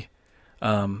me,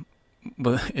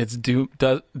 it's do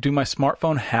my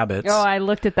smartphone habits. Oh, I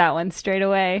looked at that one straight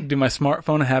away. Do my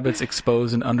smartphone habits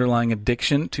expose an underlying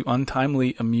addiction to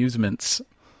untimely amusements?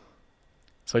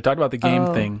 So I talked about the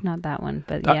game thing. Not that one,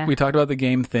 but we talked about the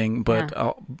game thing,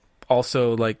 but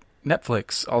also like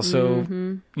Netflix, also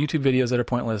YouTube videos that are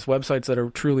pointless, websites that are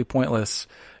truly pointless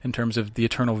in terms of the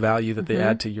eternal value that they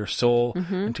add to your soul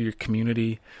and to your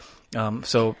community.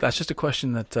 So that's just a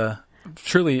question that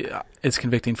truly is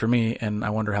convicting for me, and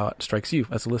I wonder how it strikes you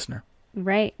as a listener.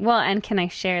 Right. Well, and can I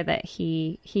share that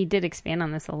he did expand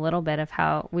on this a little bit of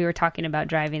how we were talking about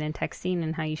driving and texting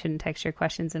and how you shouldn't text your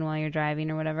questions in while you're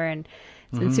driving or whatever. And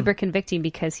it's been super convicting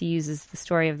because he uses the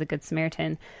story of the Good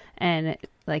Samaritan, and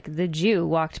like the Jew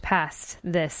walked past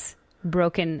this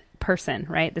broken person,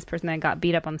 right? This person that got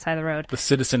beat up on the side of the road. The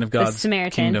citizen of God's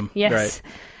Samaritan, kingdom. Yes. Right.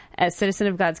 A citizen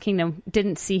of God's kingdom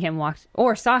didn't see him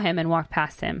saw him and walked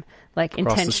past him, like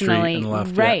across intentionally. The street and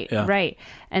left. Right, yeah. right.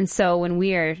 And so when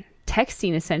we are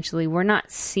texting, essentially, we're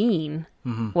not seeing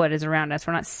what is around us.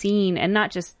 We're not seeing, and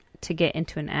not just to get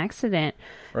into an accident,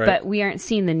 but we aren't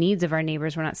seeing the needs of our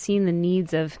neighbors. We're not seeing the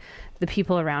needs of the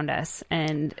people around us.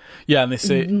 And and they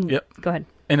say, go ahead.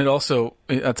 And it also,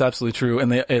 that's absolutely true.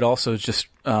 And it also is just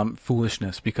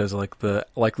foolishness, because like the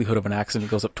likelihood of an accident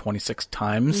goes up 26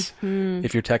 times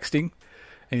if you're texting.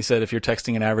 And he said if you're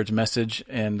texting an average message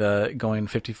and going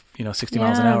 60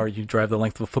 miles an hour, you drive the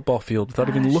length of a football field without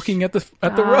even looking at the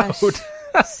road.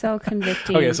 So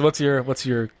convicting. Okay, so what's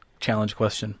your challenge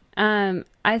question?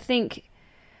 I think,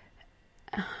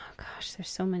 oh gosh, there's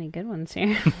so many good ones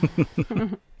here.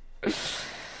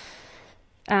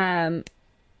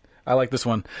 I like this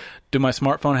one. Do my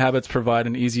smartphone habits provide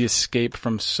an easy escape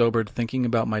from sobered thinking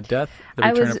about my death, the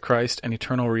return of Christ, and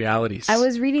eternal realities? I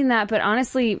was reading that, but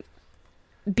honestly,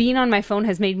 being on my phone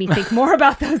has made me think more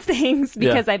about those things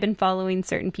because I've been following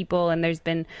certain people, and there's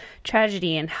been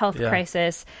tragedy and health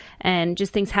crisis and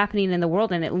just things happening in the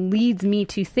world. And it leads me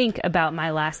to think about my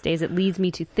last days. It leads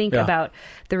me to think about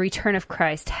the return of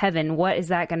Christ, heaven. What is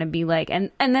that going to be like?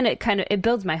 And then it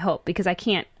builds my hope, because I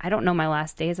don't know my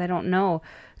last days. I don't know.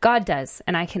 God does,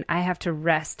 and I have to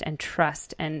rest and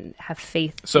trust and have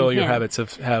faith. So in your him. habits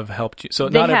have helped you. So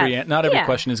not every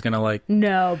question is going to like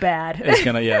no bad. It's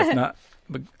gonna it's not.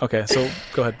 Okay, so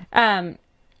go ahead.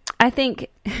 I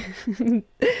think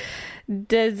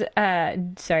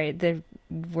sorry, they're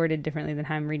worded differently than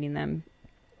how I'm reading them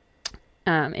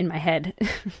in my head.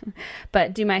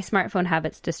 But do my smartphone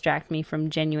habits distract me from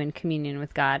genuine communion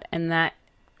with God? And that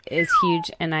is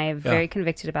huge, and I am very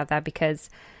convicted about that,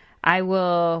 because I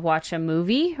will watch a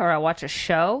movie or I'll watch a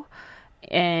show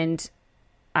and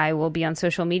I will be on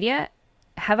social media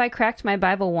have I cracked my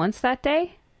Bible once that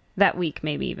day? That week,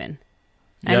 maybe even.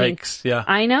 Yikes. Yeah.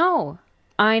 I know.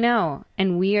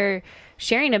 And we are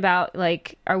sharing about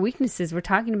like our weaknesses. We're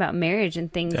talking about marriage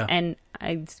and things, and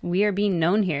we are being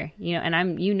known here,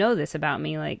 and this about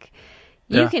me. Like,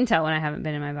 you can tell when I haven't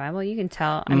been in my Bible. You can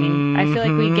tell. I mean, I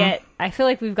feel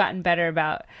like we've gotten better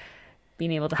about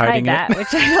being able to hide that,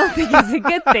 which I don't think is a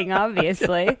good thing,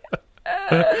 obviously.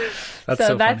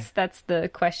 That's the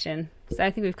question. So I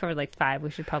think we've covered like 5.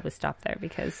 We should probably stop there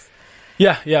because.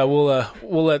 Yeah. We'll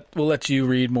let you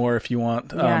read more if you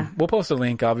want. We'll post a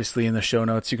link, obviously, in the show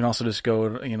notes. You can also just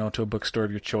go, to a bookstore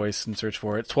of your choice and search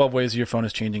for it. 12 Ways Your Phone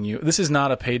is Changing You. This is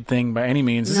not a paid thing by any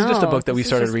means. This is just a book that we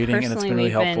started reading, and it's been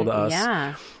really helpful to us.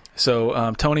 Yeah.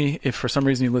 So, Tony, if for some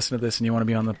reason you listen to this and you want to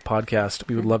be on the podcast,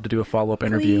 we would love to do a follow-up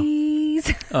interview. Please.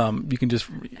 You can just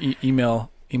email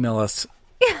us.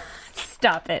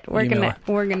 Stop it. We're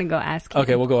gonna go ask him.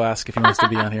 Okay, we'll go ask if he wants to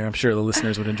be on here. I'm sure the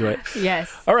listeners would enjoy it.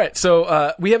 Yes. All right,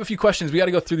 so we have a few questions. We got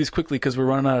to go through these quickly because we're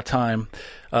running out of time.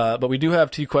 But we do have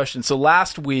 2 questions. So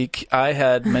last week I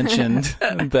had mentioned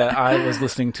that I was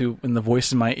listening to, in the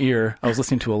voice in my ear, I was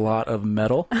listening to a lot of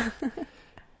metal.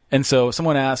 And so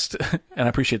someone asked, and I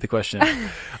appreciate the question,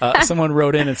 someone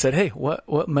wrote in and said, hey,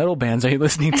 what metal bands are you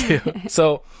listening to?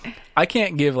 So I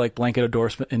can't give like blanket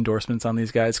endorsements on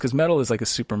these guys because metal is like a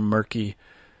super murky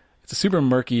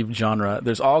genre.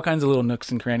 There's all kinds of little nooks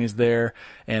and crannies there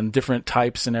and different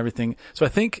types and everything. So I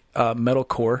think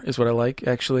metalcore is what I like,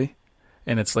 actually.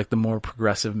 And it's like the more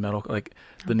progressive metal, like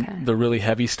the really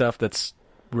heavy stuff that's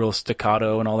real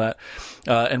staccato and all that.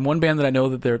 And one band that I know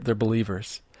that they're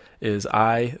believers is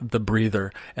I, the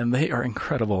Breather, and they are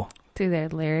incredible. Do their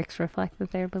lyrics reflect that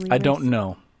they're believers? I don't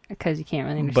know. Because you can't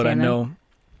really understand them. But I them. know...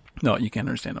 No, you can't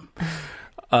understand them.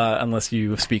 Unless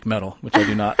you speak metal, which I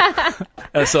do not.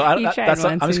 So I'm just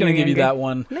going to give you that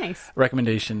one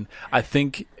recommendation. I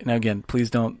think, now again,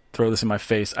 please don't throw this in my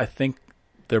face. I think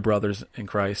they're brothers in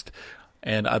Christ,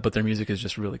 but their music is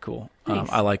just really cool. Nice.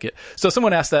 I like it. So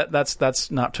someone asked that.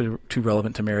 That's not too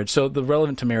relevant to marriage. So the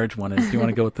relevant to marriage one is, do you want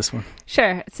to go with this one?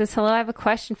 Sure. It says, hello, I have a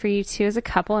question for you two as a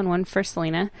couple and one for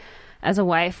Selena. As a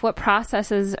wife, what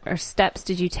processes or steps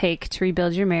did you take to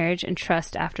rebuild your marriage and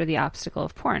trust after the obstacle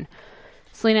of porn?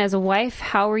 Selena, as a wife,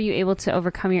 how were you able to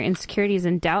overcome your insecurities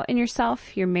and doubt in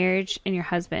yourself, your marriage, and your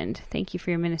husband? Thank you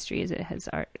for your ministry, as it has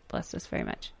blessed us very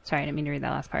much. Sorry, I didn't mean to read that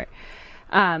last part.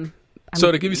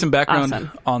 So to give you some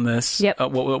background on this, yep.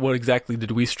 What exactly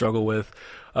did we struggle with?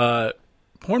 Porn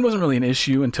wasn't really an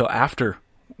issue until after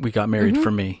we got married for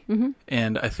me. Mm-hmm.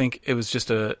 And I think it was just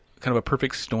a kind of a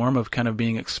perfect storm of kind of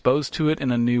being exposed to it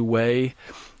in a new way,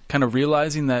 kind of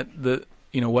realizing that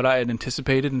what I had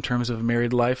anticipated in terms of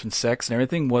married life and sex and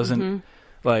everything wasn't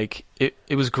like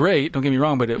it was great, don't get me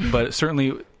wrong, but it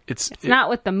certainly it's not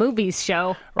what the movies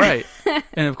show. Right.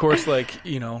 And of course, like,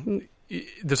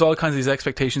 there's all kinds of these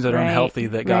expectations that are unhealthy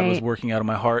that God was working out of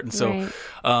my heart. And so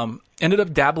ended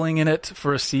up dabbling in it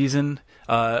for a season.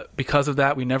 Because of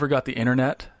that, we never got the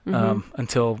internet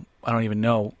until, I don't even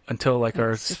know, until like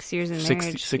our 6 years in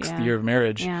marriage. Sixth year of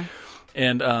marriage. Yeah.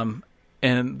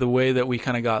 And the way that we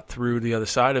kind of got through the other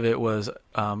side of it was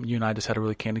you and I just had a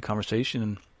really candid conversation.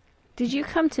 And did you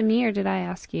come to me or did I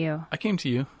ask you? I came to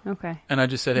you. Okay. And I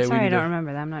just said, hey, sorry, I don't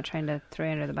remember that. I'm not trying to throw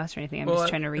you under the bus or anything. I'm just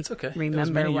trying to remember it was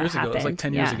many years ago. It was like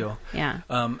 10 years ago. Yeah.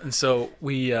 And so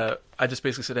I just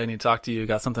basically said, I need to talk to you.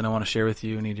 Got something I want to share with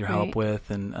you. I need your help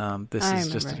with. And this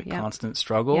is just a constant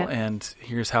struggle. Yep. And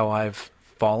here's how I've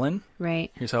fallen. Right.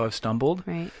 Here's how I've stumbled.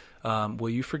 Right. Will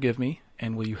you forgive me?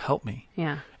 And will you help me?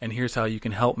 Yeah. And here's how you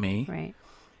can help me. Right.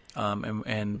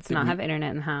 And let's not have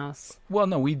internet in the house. Well,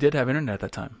 no, we did have internet at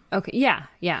that time. Okay. Yeah.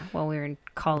 Yeah. Well, we were in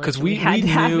college. Because we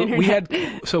knew we had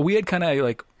kind of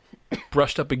like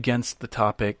brushed up against the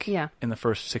topic in the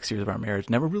first 6 years of our marriage.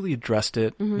 Never really addressed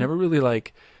it. Mm-hmm. Never really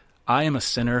like, I am a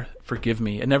sinner, forgive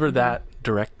me. And never that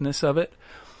directness of it.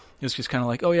 It was just kind of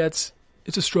like, oh yeah, it's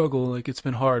a struggle. Like it's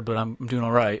been hard, but I'm doing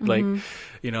all right. Mm-hmm.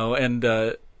 Like,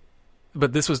 and,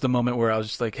 but this was the moment where I was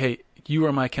just like, hey, you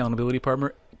are my accountability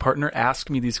partner. Ask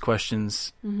me these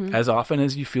questions as often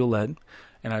as you feel led.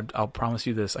 And I'll promise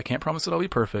you this. I can't promise that I'll be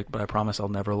perfect, but I promise I'll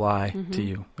never lie to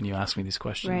you when you ask me these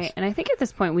questions. Right. And I think at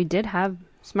this point we did have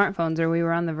smartphones, or we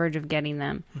were on the verge of getting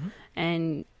them. Mm-hmm.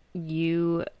 And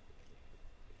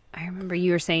I remember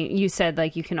you said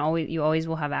like you always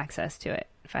will have access to it.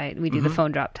 We do the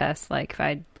phone drop test. Like if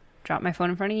I drop my phone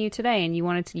in front of you today and you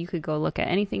wanted to, you could go look at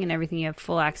anything and everything. You have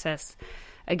full access.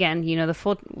 Again,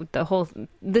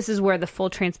 this is where the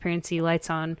full transparency, lights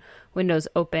on, windows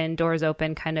open, doors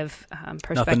open kind of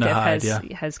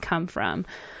perspective has come from.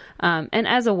 And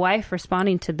as a wife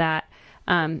responding to that,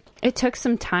 It took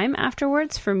some time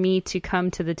afterwards for me to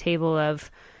come to the table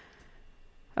of,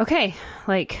 okay,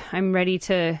 like, I'm ready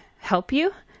to help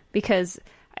you, because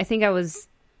I think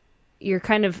you're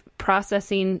kind of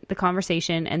processing the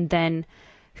conversation, and then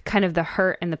kind of the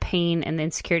hurt and the pain and the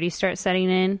insecurity start setting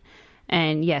in.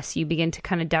 And yes, you begin to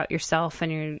kind of doubt yourself,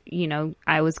 and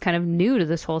I was kind of new to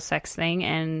this whole sex thing.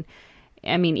 And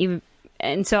I mean,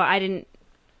 so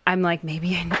I'm like,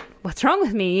 what's wrong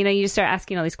with me? You just start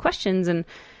asking all these questions. And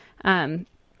I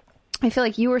feel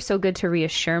like you were so good to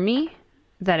reassure me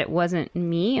that it wasn't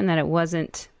me, and that it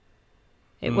wasn't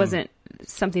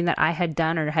something that I had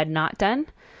done or had not done.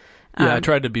 Yeah, I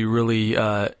tried to be really,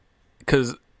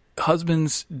 because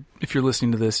husbands, if you're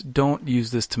listening to this, don't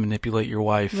use this to manipulate your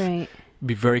wife. Right.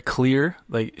 Be very clear.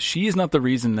 Like, she is not the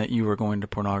reason that you are going to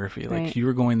pornography. Like, Right. you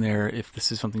are going there if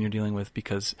this is something you're dealing with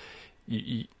because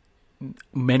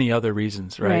many other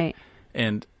reasons, right? Right.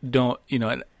 And don't,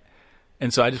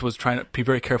 and so I just was trying to be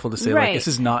very careful to say, Right. like, this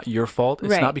is not your fault.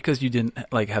 It's Right. not because you didn't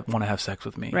want to have sex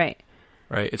with me. Right.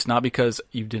 Right. It's not because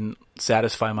you didn't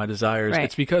satisfy my desires. Right.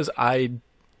 It's because I'm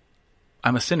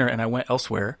a sinner and I went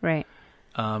elsewhere. Right.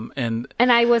 And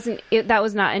I wasn't, that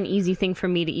was not an easy thing for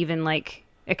me to even like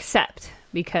accept,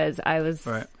 because I was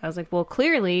like, well,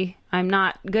 clearly I'm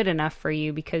not good enough for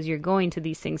you because you're going to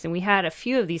these things. And we had a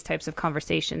few of these types of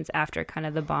conversations after kind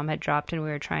of the bomb had dropped, and we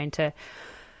were trying to,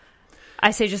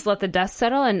 I say, just let the dust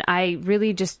settle. And I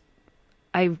really just,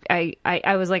 I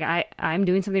was like, I'm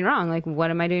doing something wrong. Like,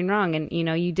 what am I doing wrong? And,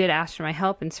 you did ask for my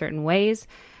help in certain ways.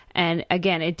 And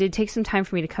again, it did take some time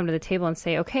for me to come to the table and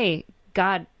say, okay,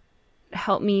 God,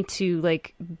 help me to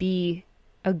like be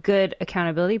a good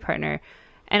accountability partner.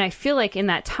 And I feel like in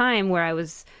that time where I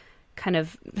was kind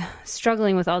of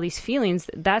struggling with all these feelings,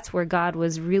 that's where God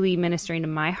was really ministering to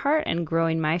my heart and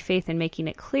growing my faith and making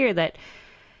it clear that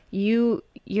you're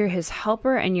his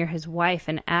helper and you're his wife.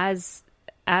 And as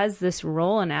this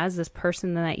role and as this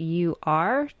person that you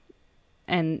are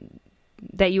and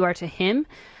that you are to him,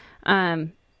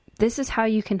 this is how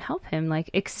you can help him. Like,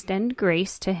 extend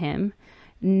grace to him.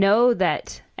 Know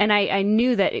that, and I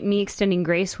knew that me extending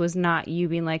grace was not you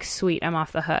being like, sweet, I'm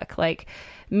off the hook. Like,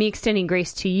 me extending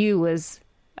grace to you was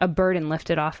a burden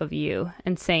lifted off of you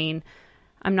and saying,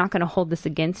 I'm not going to hold this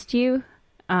against you.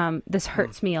 This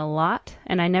hurts me a lot.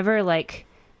 And I never like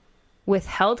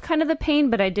withheld kind of the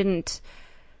pain, but I didn't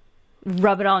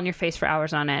rub it all in your face for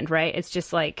hours on end, right? It's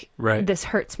just like, This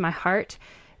hurts my heart.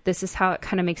 This is how it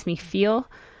kind of makes me feel.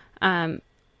 And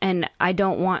I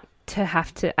don't want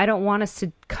us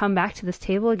to come back to this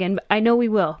table again. But I know we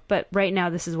will, but right now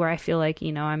this is where I feel like,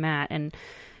 I'm at.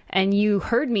 And you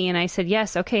heard me, and I said,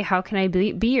 yes. Okay. How can I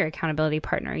be your accountability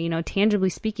partner? Tangibly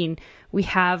speaking, we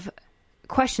have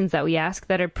questions that we ask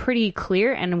that are pretty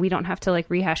clear, and we don't have to like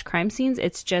rehash crime scenes.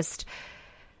 It's just,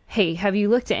 hey, have you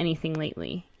looked at anything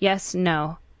lately? Yes.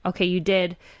 No. Okay. You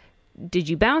did. Did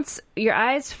you bounce your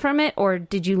eyes from it, or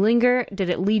did you linger? Did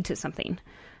it lead to something?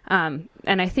 And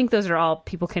I think those are all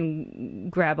people can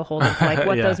grab a hold of, like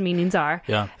what those meanings are.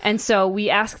 Yeah. And so we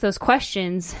ask those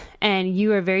questions, and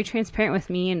you are very transparent with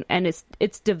me, and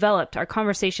it's developed. Our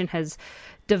conversation has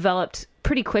developed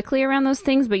pretty quickly around those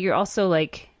things, but you're also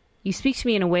like, you speak to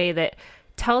me in a way that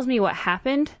tells me what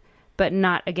happened, but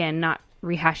not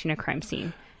rehashing a crime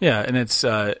scene. Yeah. And it's,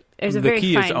 there's a the very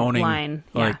key fine is owning, line.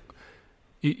 like,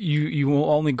 you will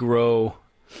only grow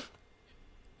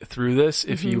through this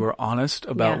if you are honest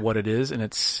about what it is and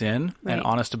its sin, and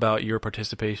honest about your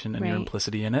participation and your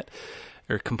implicity in it,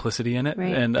 or complicity in it.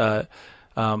 And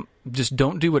just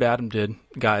don't do what Adam did,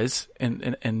 guys,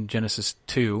 in Genesis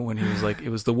 2, when he was like, it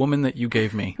was the woman that you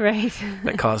gave me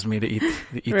that caused me to eat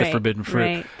the forbidden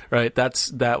fruit. Right.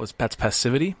 That's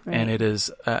passivity, and it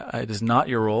is not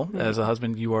your role as a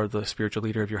husband. You are the spiritual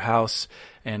leader of your house,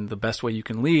 and the best way you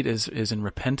can lead is in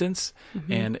repentance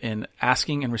and in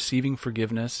asking and receiving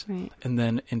forgiveness, and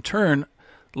then in turn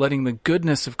letting the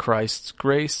goodness of Christ's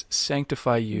grace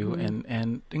sanctify you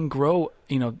and grow.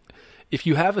 If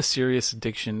you have a serious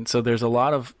addiction, so there's a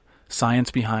lot of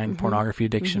science behind pornography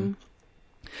addiction,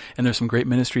 and there's some great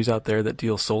ministries out there that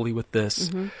deal solely with this,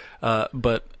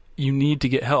 but you need to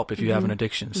get help if you have an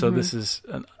addiction. So this is,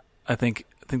 I think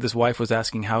this wife was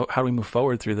asking, how do we move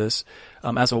forward through this?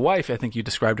 As a wife, I think you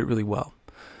described it really well.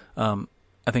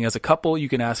 I think as a couple, you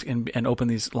can ask and open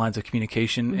these lines of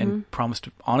communication and promise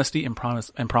honesty and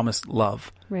promise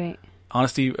love. Right.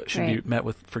 Honesty should be met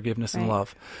with forgiveness and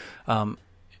love.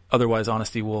 Otherwise,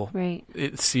 honesty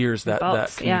it sears that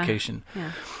communication.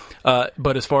 Yeah.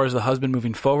 But as far as the husband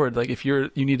moving forward, like you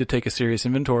need to take a serious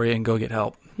inventory and go get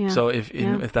help. Yeah. So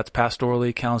if that's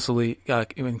pastorally,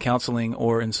 counseling,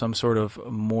 or in some sort of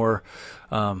more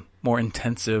more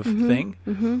intensive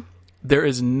thing. There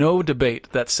is no debate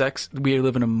that we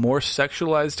live in a more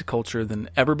sexualized culture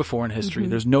than ever before in history.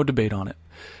 There's no debate on it.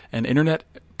 And internet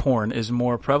porn is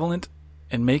more prevalent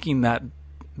in making the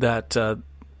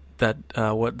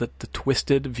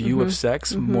twisted view of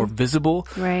sex more visible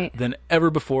than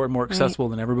ever before, and more accessible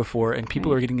than ever before. And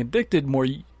people are getting addicted more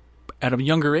at a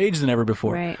younger age than ever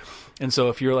before. Right. And so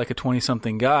if you're like a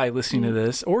 20-something guy listening to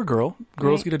this, or girls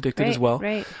get addicted as well.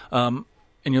 Right.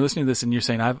 And you're listening to this and you're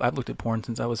saying, I've looked at porn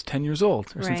since I was 10 years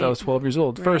old or since I was 12 years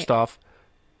old. First off,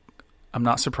 I'm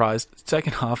not surprised.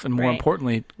 Second off, and more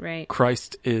importantly,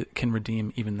 Christ can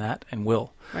redeem even that and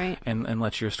will. Right. And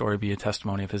let your story be a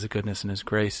testimony of his goodness and his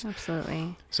grace.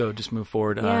 Absolutely. So just move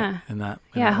forward in that.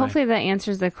 Hopefully that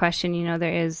answers the question.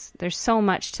 There's so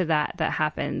much to that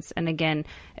happens. And again,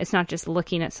 it's not just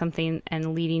looking at something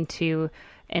and leading to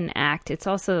an act. It's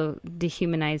also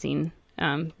dehumanizing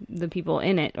the people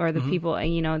in it, or the people,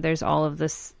 there's all of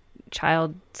this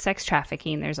child sex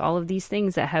trafficking. There's all of these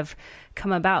things that have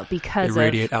come about because they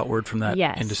radiate outward from that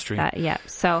industry.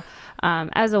 So,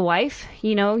 as a wife,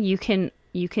 you can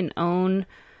own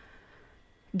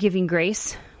giving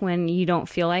grace when you don't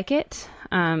feel like it.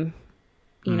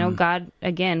 God,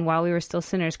 again, while we were still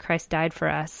sinners, Christ died for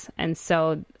us. And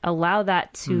so allow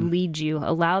that to lead you,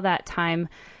 allow that time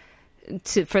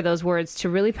for those words to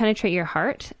really penetrate your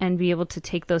heart and be able to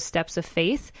take those steps of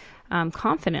faith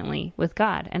confidently with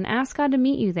God, and ask God to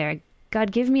meet you there.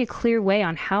 God, give me a clear way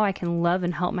on how I can love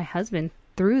and help my husband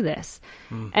through this,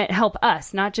 and help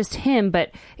us, not just him,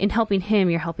 but in helping him,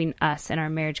 you're helping us in our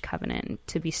marriage covenant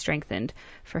to be strengthened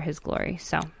for his glory.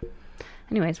 So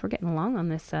anyways, we're getting along on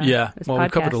this. This well, podcast.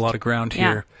 We've covered a lot of ground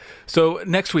here. So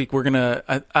next week we're gonna.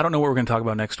 I don't know what we're gonna talk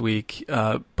about next week,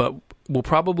 but we'll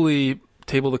probably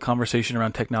table the conversation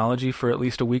around technology for at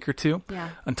least a week or two,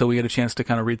 until we get a chance to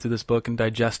kind of read through this book and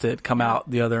digest it, come out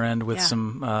the other end with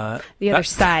some the other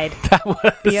side.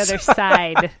 The other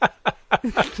side.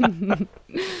 That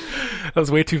was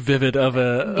way too vivid of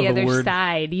a the other word.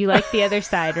 Side. You like the other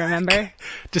side, remember?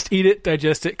 Just eat it,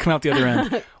 digest it, come out the other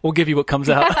end. We'll give you what comes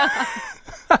out.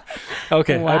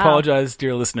 Okay, wow. I apologize,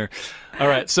 dear listener. All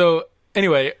right, so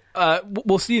anyway,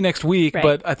 we'll see you next week,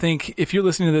 but I think if you're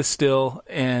listening to this still,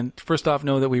 and first off,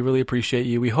 know that we really appreciate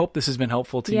you. We hope this has been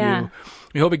helpful to you.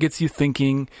 We hope it gets you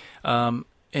thinking.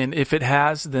 And if it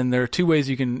has, then there are two ways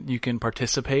you can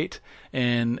participate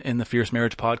in the Fierce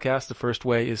Marriage podcast. The first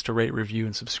way is to rate, review,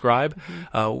 and subscribe.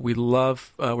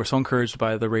 We're so encouraged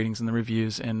by the ratings and the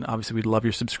reviews, and obviously we'd love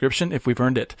your subscription if we've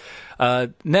earned it.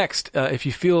 Next, if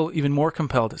you feel even more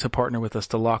compelled to partner with us,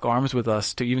 to lock arms with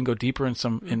us, to even go deeper in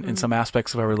some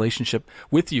aspects of our relationship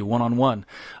with you one-on-one,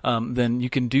 then you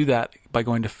can do that by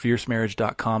going to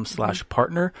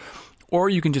fiercemarriage.com/partner. Or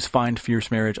you can just find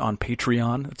Fierce Marriage on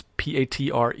Patreon. It's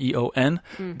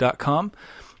patreon.com.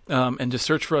 And just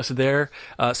search for us there.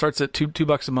 Starts at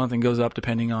 $2 a month and goes up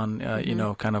depending on,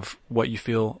 kind of what you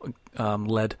feel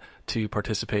led to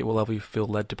participate, what level you feel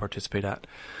led to participate at.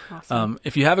 Awesome.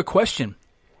 If you have a question,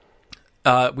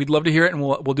 we'd love to hear it, and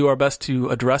we'll do our best to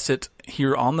address it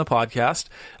here on the podcast.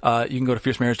 You can go to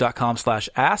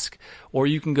fiercemarriage.com/ask, or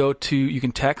you can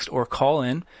text or call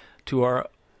in to our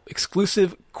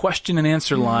exclusive question and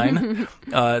answer line.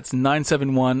 It's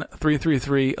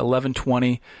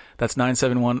 971-333-1120. That's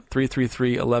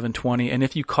 971-333-1120. And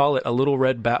if you call it, a little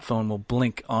red bat phone will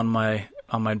blink on my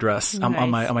dress, nice. on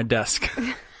my desk,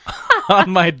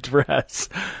 on my dress.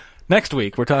 Next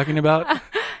week we're talking about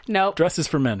dresses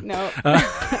for men. No.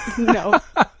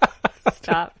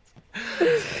 Stop.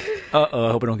 I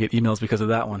hope I don't get emails because of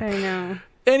that one. I know.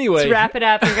 Anyway, let's wrap it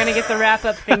up. You're going to get the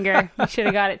wrap-up finger. You should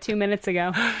have got it 2 minutes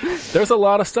ago. There's a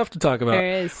lot of stuff to talk about.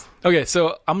 There is. Okay,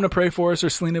 so I'm going to pray for us. Or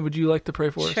Selena, would you like to pray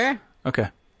for us? Sure. Okay.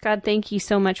 God, thank you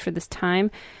so much for this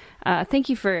time. Thank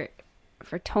you for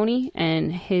Tony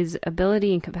and his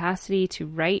ability and capacity to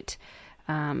write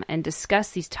and discuss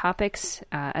these topics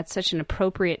at such an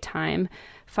appropriate time.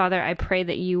 Father, I pray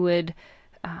that you would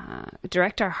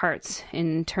direct our hearts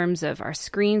in terms of our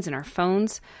screens and our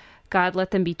phones. God, let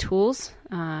them be tools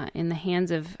in the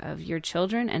hands of your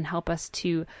children, and help us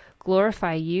to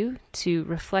glorify you, to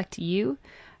reflect you,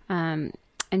 and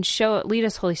lead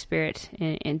us, Holy Spirit,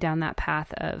 in down that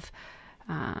path of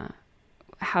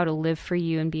how to live for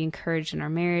you and be encouraged in our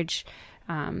marriage,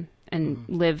 and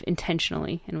live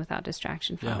intentionally and without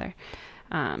distraction, Father.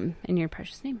 In your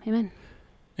precious name, amen.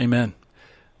 Amen.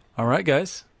 All right,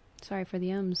 guys. Sorry for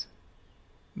the ums.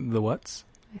 The whats?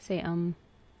 I say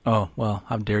Oh, well,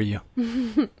 how dare you?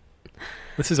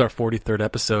 This is our 43rd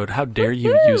episode. How dare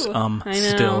you use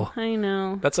still? I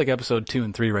know. That's like episode 2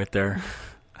 and 3 right there.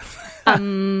 All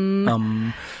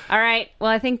right. Well,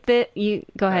 I think that you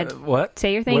go ahead. What?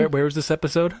 Say your thing. Where was this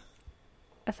episode?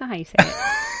 That's not how you say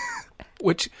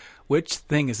it. Which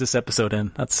thing is this episode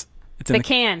in? It's in the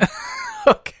can.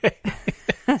 Okay.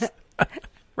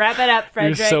 Wrap it up,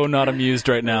 Frederick. You're so not amused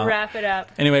right now. Wrap it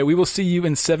up. Anyway, we will see you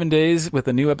in 7 days with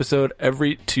a new episode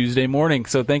every Tuesday morning.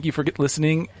 So thank you for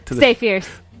listening to Stay fierce.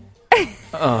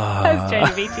 I was trying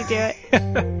to beat you to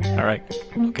it. All right.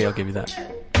 Okay, I'll give you that.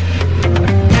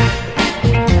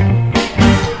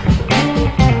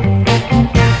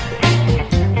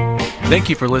 Thank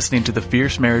you for listening to the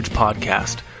Fierce Marriage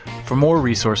Podcast. For more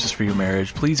resources for your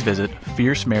marriage, please visit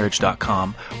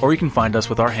fiercemarriage.com, or you can find us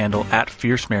with our handle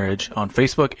 @fiercemarriage on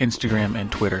Facebook, Instagram, and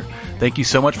Twitter. Thank you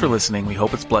so much for listening. We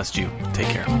hope it's blessed you. Take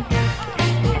care.